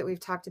the things that we've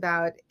talked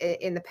about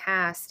in the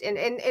past,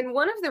 and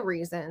one of the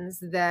reasons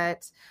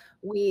that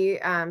we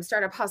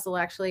Startup Hustle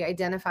actually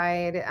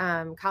identified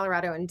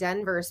Colorado and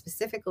Denver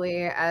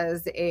specifically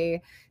as a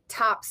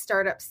top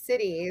startup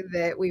city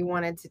that we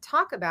wanted to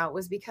talk about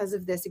was because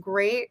of this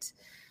great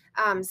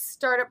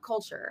startup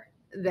culture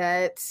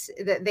that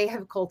they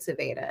have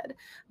cultivated.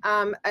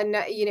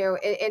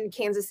 And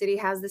Kansas City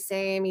has the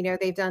same.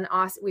 We've done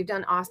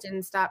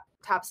Austin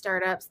top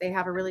startups. They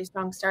have a really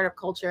strong startup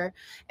culture.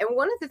 And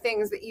one of the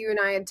things that you and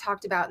I had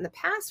talked about in the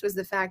past was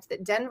the fact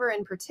that Denver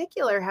in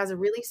particular has a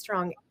really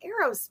strong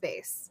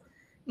aerospace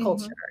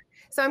culture.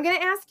 So I'm going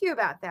to ask you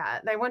about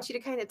that. And I want you to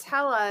kind of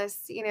tell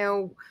us,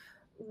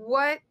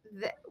 what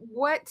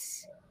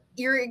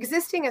you're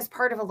existing as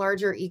part of a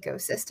larger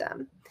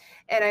ecosystem.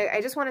 And I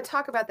just want to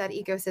talk about that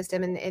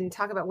ecosystem and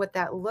talk about what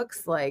that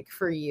looks like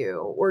for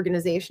you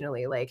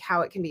organizationally, like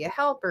how it can be a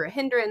help or a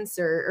hindrance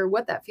or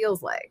what that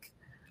feels like.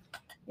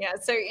 Yeah,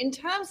 so in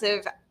terms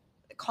of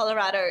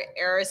Colorado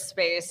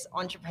aerospace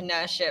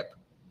entrepreneurship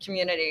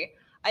community,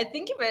 I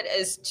think of it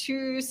as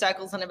two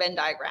circles on a Venn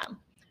diagram.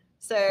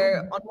 So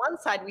on one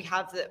side, we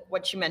have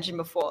what you mentioned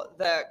before,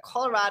 the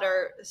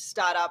Colorado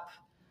startup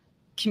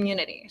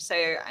community. So,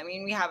 I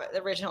mean, we have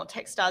the original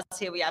TechStars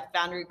here, we have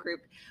Foundry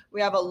Group,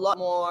 we have a lot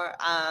more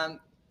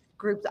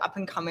groups up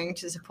and coming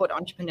to support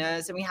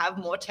entrepreneurs, and we have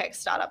more tech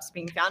startups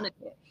being founded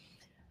here.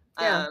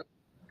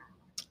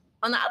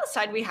 On the other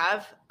side, we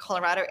have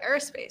Colorado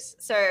aerospace.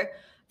 So,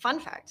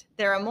 fun fact,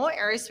 there are more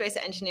aerospace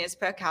engineers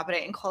per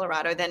capita in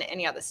Colorado than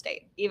any other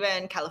state,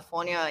 even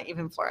California,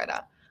 even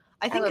Florida.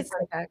 I think it's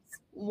fun facts.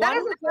 That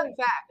is a fun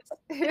fact.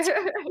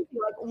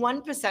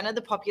 Like 1% of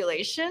the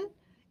population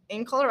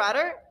in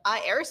Colorado are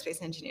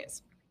aerospace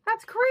engineers.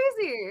 That's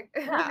crazy.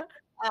 Yeah.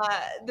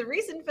 The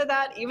reason for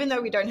that, even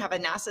though we don't have a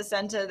NASA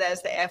center,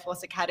 there's the Air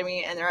Force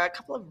Academy, and there are a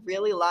couple of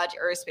really large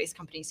aerospace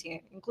companies here,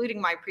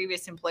 including my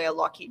previous employer,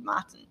 Lockheed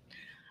Martin.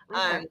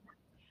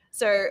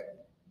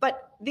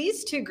 But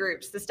these two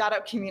groups, the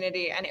startup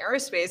community and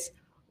aerospace,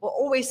 were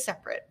always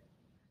separate.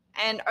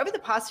 And over the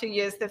past few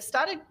years, they've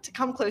started to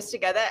come close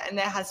together, and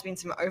there has been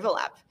some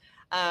overlap.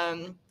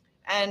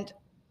 And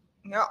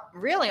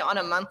really on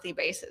a monthly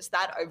basis,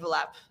 that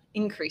overlap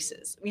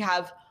increases. We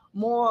have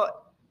more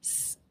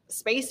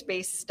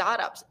space-based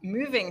startups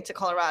moving to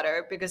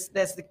Colorado because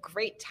there's the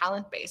great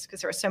talent base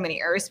because there are so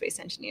many aerospace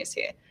engineers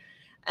here.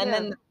 And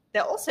then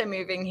they're also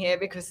moving here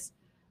because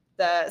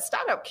the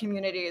startup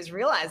community is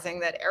realizing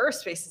that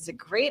aerospace is a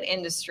great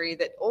industry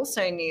that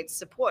also needs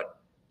support,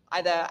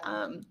 either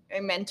a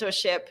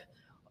mentorship,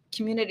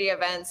 community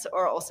events,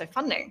 or also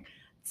funding.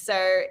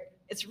 So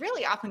it's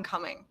really up and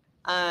coming.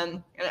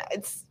 And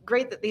it's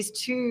great that these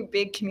two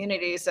big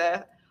communities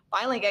are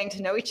finally getting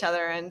to know each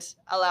other and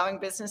allowing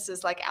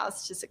businesses like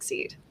ours to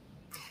succeed.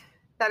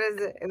 That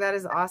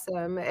is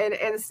awesome.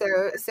 And so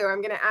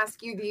I'm going to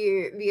ask you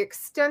the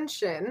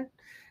extension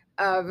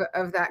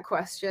of that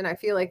question. I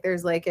feel like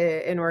there's like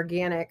an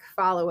organic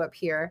follow-up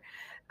here.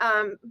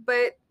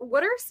 But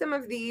what are some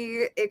of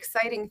the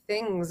exciting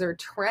things or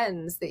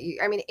trends that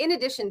in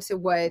addition to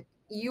what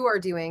you are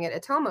doing at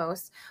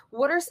Atomos,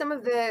 what are some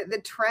of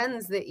the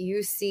trends that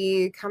you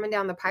see coming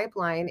down the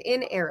pipeline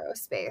in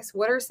aerospace?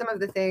 What are some of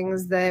the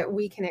things that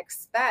we can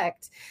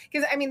expect?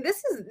 Because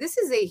this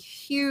is a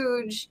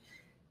huge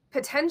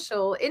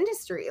potential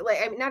industry.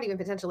 Not even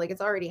potential, like it's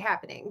already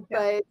happening.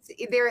 Yeah.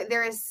 But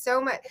there is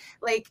so much,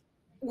 like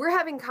we're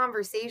having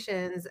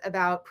conversations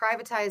about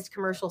privatized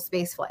commercial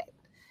spaceflight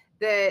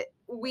that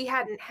we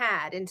hadn't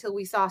had until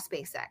we saw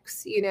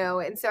SpaceX,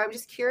 and so I'm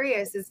just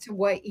curious as to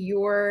what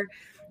your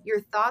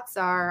thoughts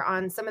are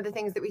on some of the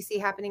things that we see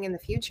happening in the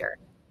future.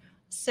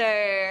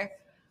 So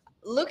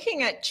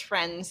looking at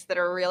trends that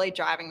are really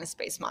driving the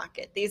space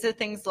market, these are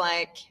things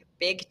like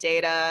big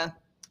data,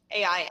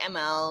 AI,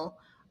 ML,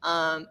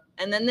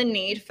 and then the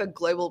need for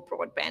global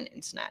broadband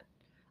internet.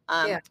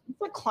 So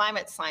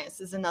climate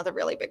science is another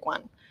really big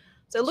one.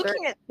 So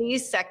looking at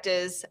these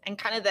sectors and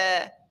kind of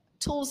the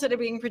tools that are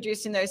being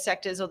produced in those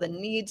sectors or the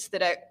needs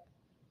that are,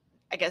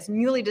 I guess,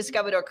 newly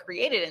discovered or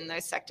created in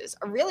those sectors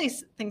are really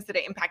things that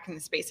are impacting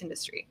the space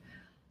industry.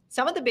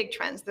 Some of the big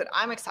trends that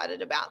I'm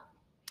excited about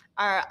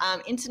are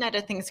Internet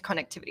of Things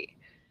connectivity.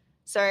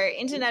 So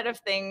Internet of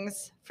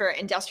Things for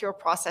industrial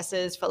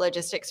processes, for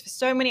logistics, for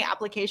so many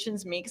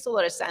applications makes a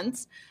lot of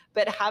sense,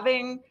 but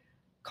having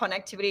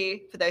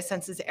connectivity for those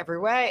sensors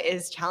everywhere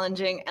is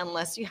challenging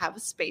unless you have a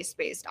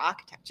space-based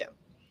architecture.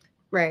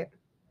 Right.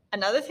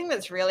 Another thing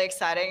that's really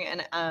exciting,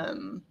 and I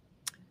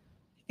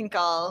think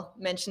I'll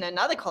mention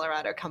another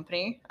Colorado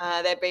company.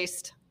 They're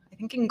based, I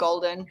think, in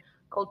Golden,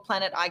 called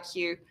Planet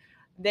IQ.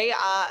 They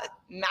are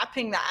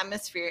mapping the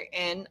atmosphere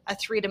in a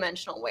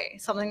three-dimensional way,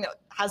 something that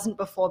hasn't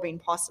before been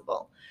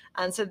possible.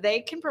 And so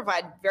they can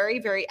provide very,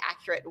 very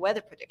accurate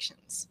weather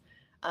predictions.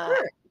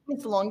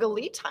 It's longer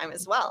lead time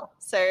as well.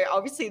 So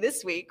obviously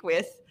this week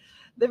with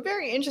the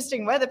very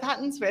interesting weather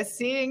patterns we're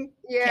seeing.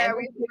 Yeah,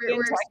 we're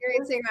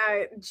experiencing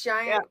that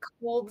giant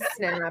cold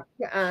snap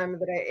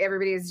that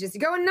everybody is just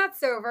going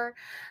nuts over.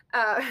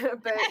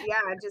 But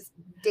just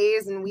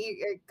days and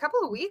a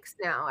couple of weeks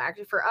now,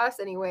 actually, for us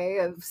anyway,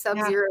 of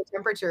sub-zero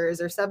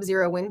temperatures or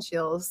sub-zero wind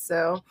chills.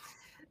 So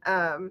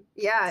having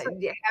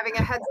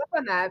a heads up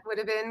on that would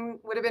have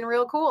been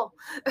real cool.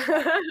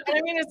 And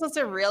it's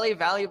also really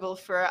valuable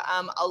for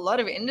a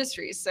lot of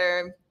industries.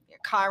 So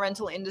car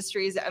rental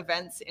industries,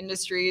 events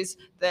industries,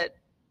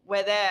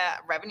 where their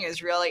revenue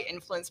is really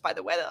influenced by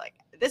the weather. Like,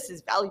 this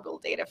is valuable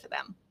data for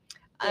them.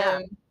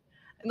 And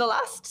the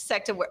last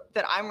sector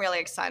that I'm really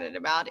excited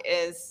about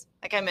is,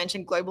 like I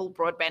mentioned, global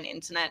broadband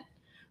internet.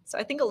 So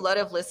I think a lot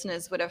of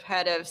listeners would have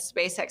heard of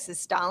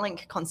SpaceX's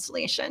Starlink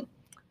constellation.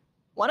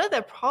 One of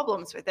the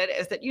problems with it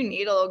is that you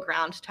need a little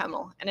ground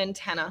terminal, an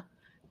antenna,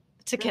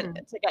 to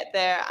get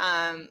their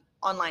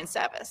online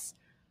service.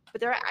 But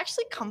there are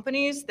actually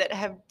companies that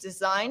have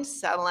designed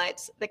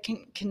satellites that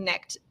can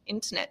connect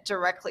internet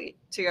directly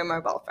to your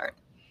mobile phone.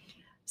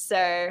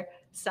 So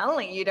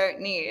suddenly you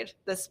don't need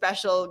the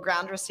special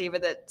ground receiver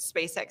that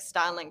SpaceX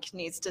Starlink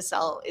needs to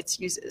sell its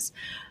users.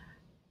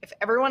 If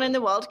everyone in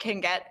the world can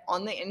get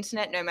on the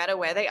internet, no matter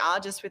where they are,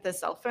 just with their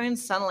cell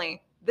phones,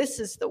 suddenly this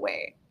is the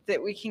way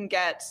that we can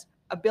get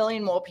 1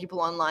 billion more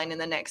people online in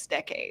the next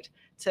decade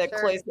to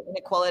close the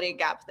inequality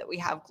gap that we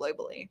have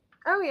globally.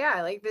 Oh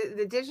yeah, like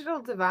the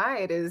digital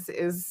divide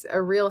is a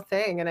real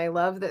thing, and I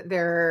love that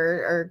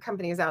there are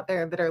companies out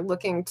there that are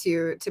looking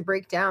to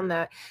break down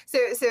that. So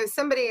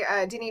somebody,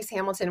 Denise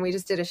Hamilton, we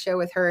just did a show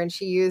with her, and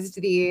she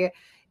used the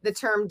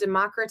term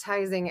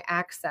democratizing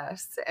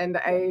access, and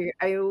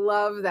I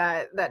love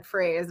that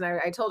phrase.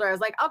 And I told her, I was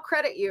like, I'll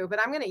credit you,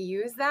 but I'm going to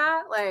use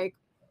that like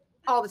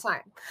all the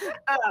time.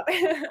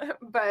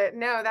 But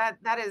no,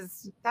 that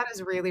is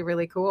really,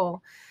 really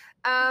cool.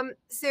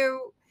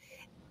 So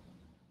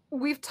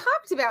we've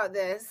talked about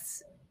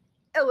this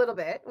a little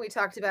bit. We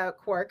talked about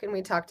Quark and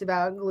we talked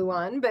about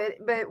Gluon,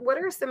 but what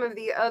are some of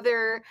the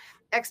other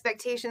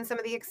expectations, some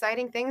of the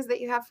exciting things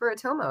that you have for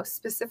Atomos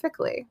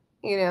specifically?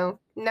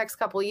 Next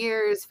couple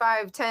years,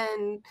 5,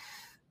 10,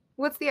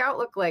 what's the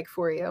outlook like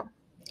for you?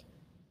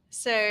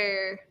 So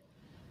I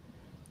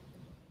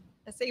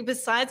say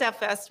besides our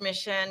first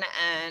mission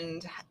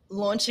and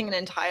launching an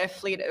entire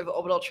fleet of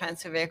orbital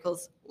transfer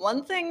vehicles,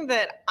 one thing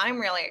that I'm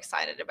really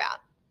excited about,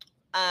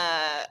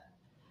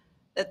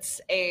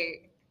 that's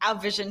our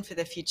vision for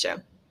the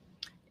future,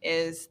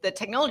 is the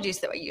technologies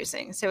that we're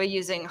using. So we're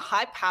using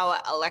high power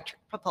electric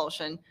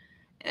propulsion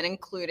and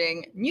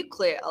including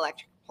nuclear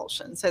electric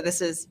propulsion. So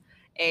this is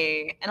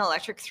an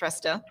electric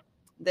thruster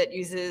that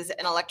uses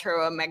an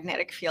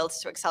electromagnetic field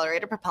to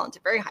accelerate a propellant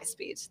at very high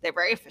speeds. They're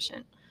very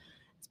efficient.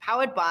 It's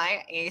powered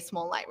by a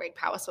small lightweight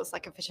power source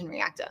like a fission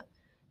reactor.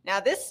 Now,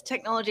 this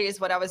technology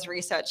is what I was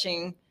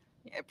researching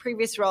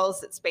previous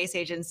roles at space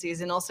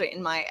agencies and also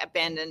in my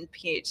abandoned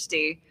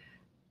PhD.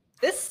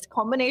 This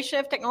combination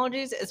of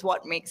technologies is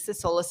what makes the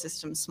solar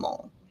system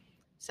small.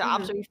 So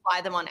after we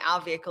fly them on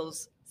our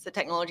vehicles, it's the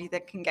technology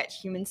that can get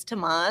humans to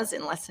Mars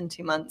in less than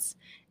 2 months,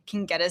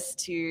 can get us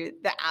to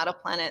the outer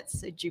planets,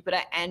 so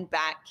Jupiter and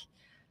back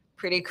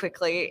pretty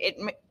quickly.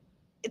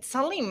 It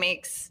suddenly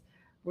makes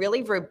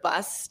really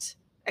robust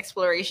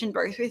exploration,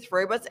 both with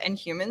robots and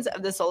humans,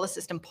 of the solar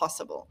system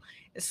possible.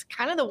 It's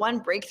kind of the one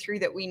breakthrough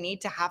that we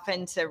need to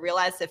happen to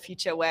realize the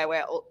future where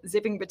we're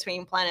zipping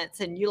between planets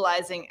and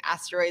utilizing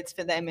asteroids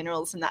for their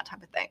minerals and that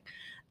type of thing.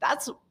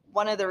 That's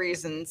one of the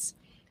reasons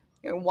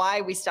why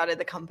we started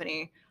the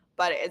company,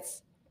 but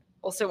it's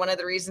also one of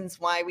the reasons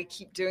why we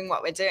keep doing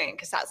what we're doing,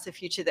 because that's the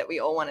future that we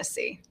all want to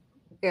see.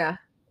 Yeah.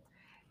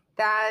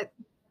 That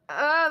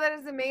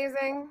is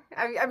amazing.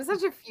 I'm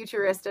such a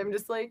futurist. I'm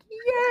just like,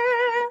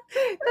 yeah,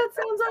 that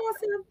sounds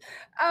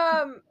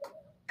awesome.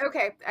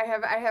 Okay,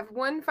 I have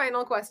one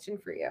final question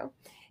for you.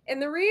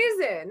 And the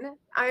reason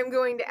I'm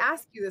going to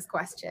ask you this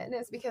question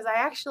is because I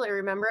actually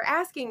remember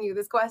asking you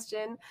this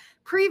question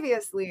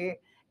previously.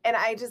 And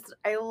I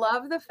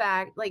love the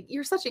fact, like,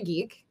 you're such a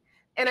geek.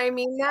 And I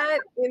mean that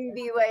in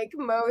the like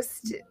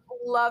most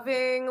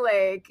loving,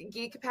 like,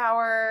 geek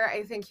power,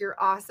 I think you're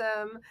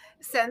awesome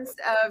sense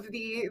of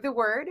the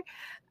word.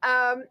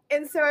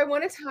 And so I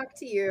want to talk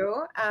to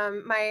you.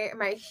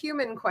 My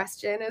human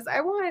question is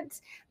I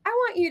want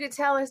you to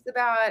tell us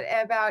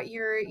about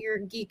your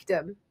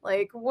geekdom.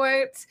 Like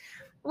what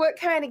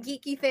kind of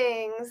geeky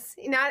things,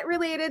 not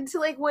related to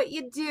like what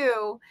you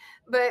do,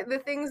 but the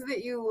things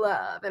that you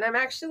love. And I'm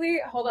actually,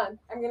 hold on,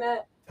 I'm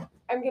gonna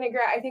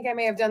grab, I think I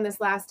may have done this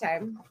last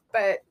time,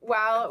 but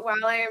while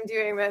I am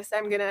doing this,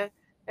 I'm gonna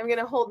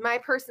hold my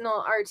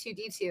personal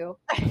R2D2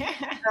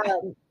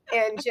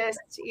 and just,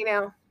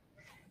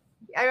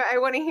 I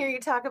want to hear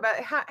you talk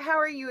about how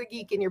are you a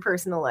geek in your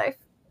personal life?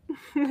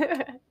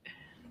 I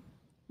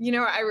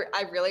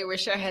really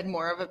wish I had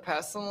more of a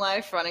personal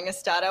life. Running a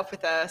startup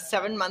with a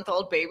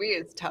 7-month-old baby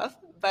is tough,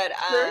 but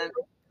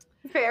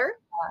fair.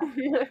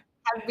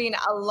 I've been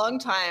a long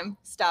time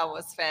Star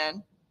Wars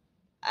fan.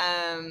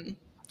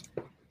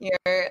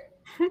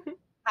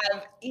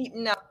 I've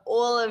eaten up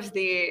all of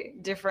the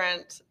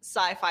different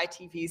sci-fi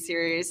TV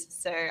series,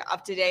 so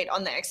up to date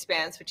on The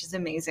Expanse, which is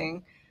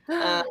amazing.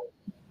 If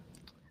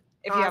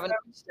you haven't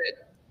watched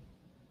it,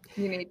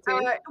 you need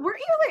to.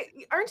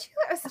 Aren't you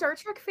a Star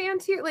Trek fan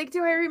too? Like,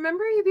 do I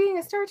remember you being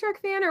a Star Trek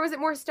fan, or was it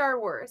more Star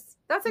Wars?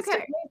 That's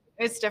okay.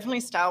 It's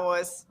definitely Star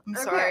Wars. I'm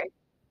sorry.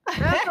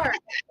 That's all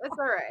right. That's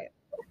all right.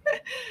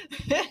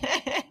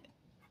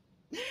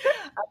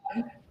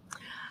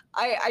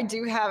 I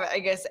do have, I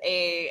guess,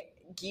 a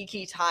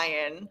geeky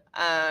tie-in.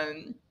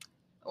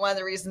 One of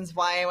the reasons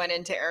why I went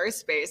into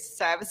aerospace.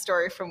 So I have a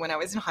story from when I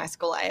was in high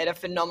school. I had a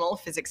phenomenal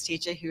physics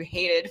teacher who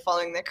hated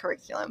following the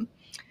curriculum.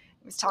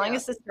 He was telling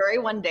us a story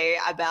one day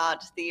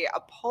about the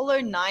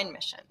Apollo 9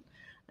 mission.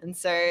 And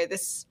so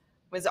this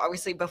was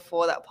obviously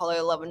before the Apollo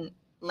 11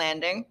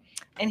 landing.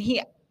 And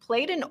he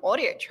played an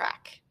audio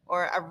track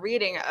or a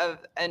reading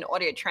of an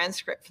audio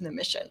transcript from the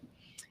mission.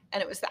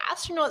 And it was the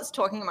astronauts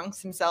talking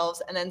amongst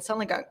themselves and then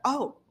suddenly going,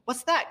 oh,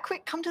 what's that?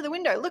 Quick, come to the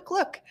window.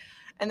 Look.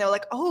 And they were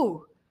like,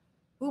 oh,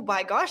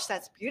 my gosh,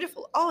 that's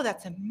beautiful. Oh,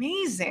 that's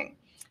amazing.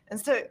 And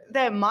so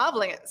they're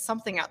marveling at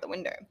something out the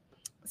window.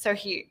 So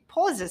he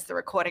pauses the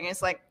recording and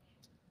is like,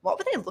 what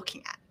were they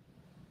looking at?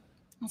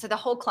 And so the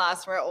whole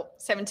class, we're all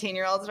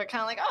 17-year-olds, were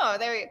kind of like, oh,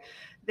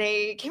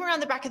 they came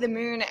around the back of the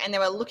moon and they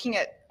were looking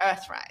at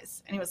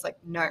Earthrise. And he was like,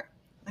 no.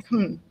 Like,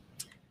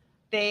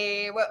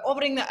 They were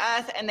orbiting the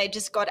Earth and they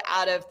just got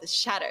out of the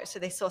shadow. So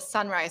they saw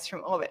sunrise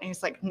from orbit. And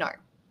he's like, no.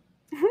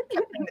 Kept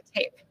playing the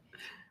tape.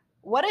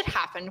 What had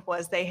happened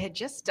was they had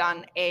just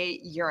done a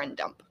urine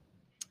dump.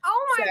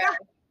 Oh my God.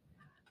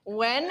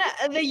 When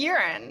the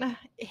urine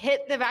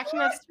hit the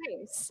vacuum of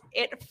space,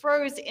 it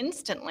froze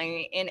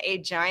instantly in a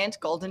giant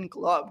golden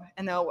globe.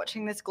 And they were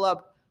watching this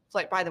globe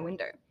float by the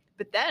window.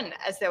 But then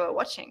as they were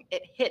watching,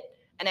 it hit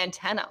an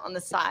antenna on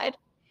the side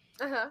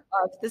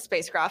of the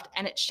spacecraft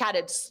and it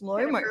shattered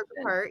slow motion.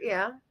 Apart,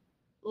 yeah.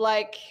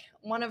 Like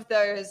one of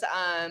those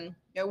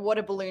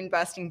water balloon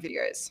bursting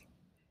videos.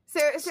 So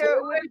it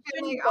would have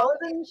been like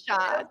golden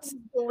shots,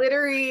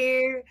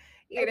 glittery,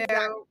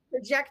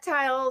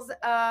 projectiles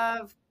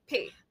of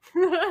pee.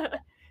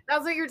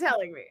 That's what you're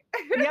telling me.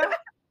 Yeah.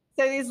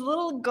 So these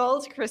little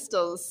gold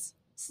crystals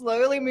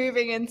slowly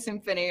moving in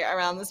symphony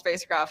around the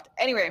spacecraft.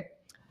 Anyway,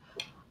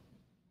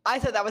 I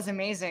thought that was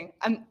amazing.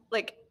 I'm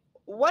like,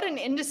 what an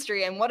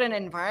industry and what an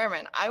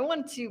environment. I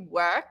want to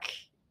work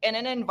in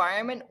an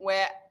environment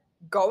where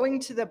going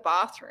to the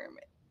bathroom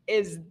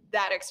is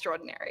that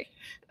extraordinary.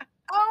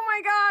 Oh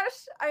my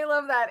gosh, I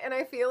love that. And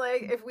I feel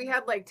like if we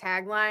had like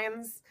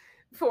taglines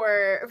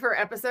for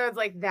episodes,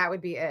 like that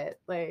would be it.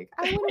 Like,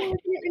 I want to work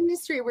in your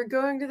industry. We're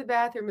going to the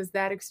bathroom. Is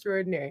that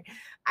extraordinary?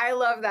 I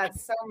love that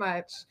so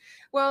much.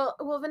 Well,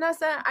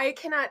 Vanessa, I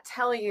cannot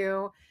tell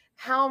you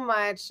how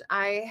much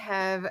I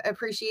have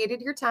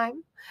appreciated your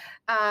time.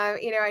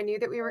 I knew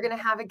that we were going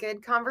to have a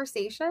good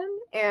conversation,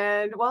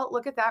 and well,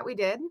 look at that, we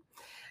did.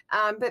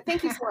 But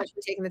thank you so much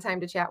for taking the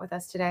time to chat with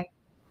us today.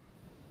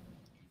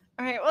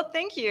 All right. Well,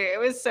 thank you. It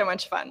was so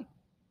much fun.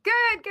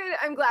 Good.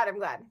 I'm glad.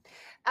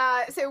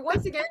 So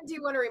once again,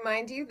 do want to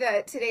remind you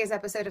that today's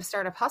episode of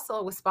Startup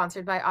Hustle was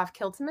sponsored by Off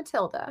Kilter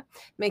Matilda,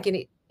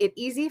 making it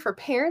easy for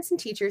parents and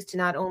teachers to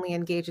not only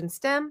engage in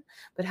STEM,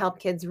 but help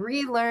kids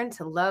relearn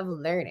to love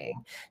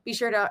learning. Be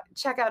sure to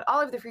check out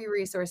all of the free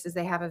resources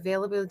they have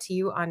available to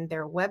you on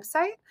their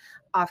website,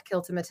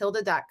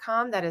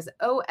 offkiltermatilda.com. That is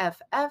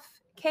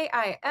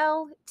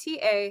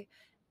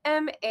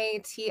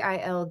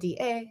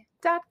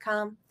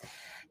OFFKILTAMATILDA.com.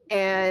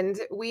 And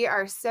we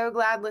are so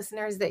glad,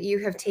 listeners, that you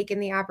have taken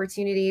the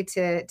opportunity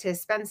to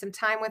spend some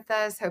time with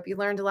us. Hope you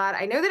learned a lot.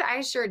 I know that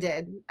I sure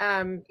did.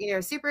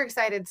 Super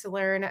excited to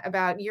learn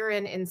about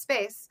urine in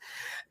space.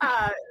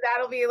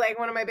 That'll be like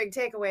one of my big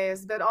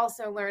takeaways, but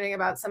also learning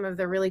about some of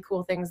the really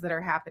cool things that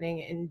are happening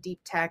in deep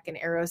tech and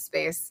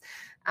aerospace.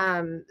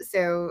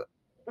 So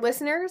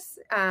listeners,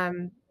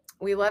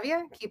 we love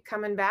you. Keep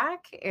coming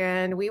back,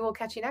 and we will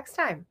catch you next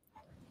time.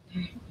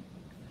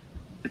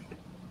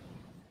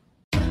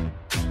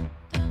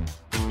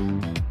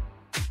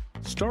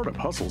 Startup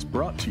Hustle's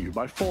brought to you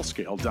by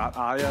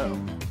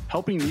Fullscale.io,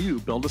 helping you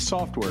build a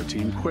software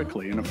team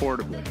quickly and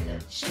affordably.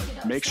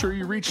 Make sure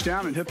you reach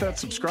down and hit that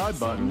subscribe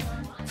button,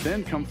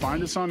 then come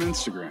find us on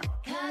Instagram.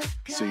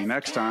 See you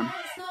next time.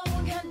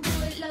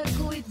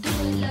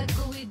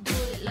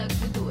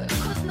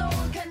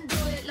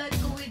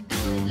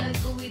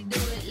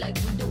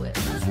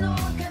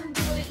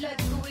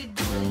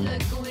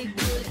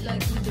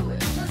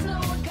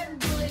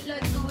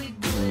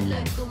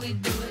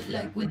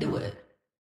 We do it.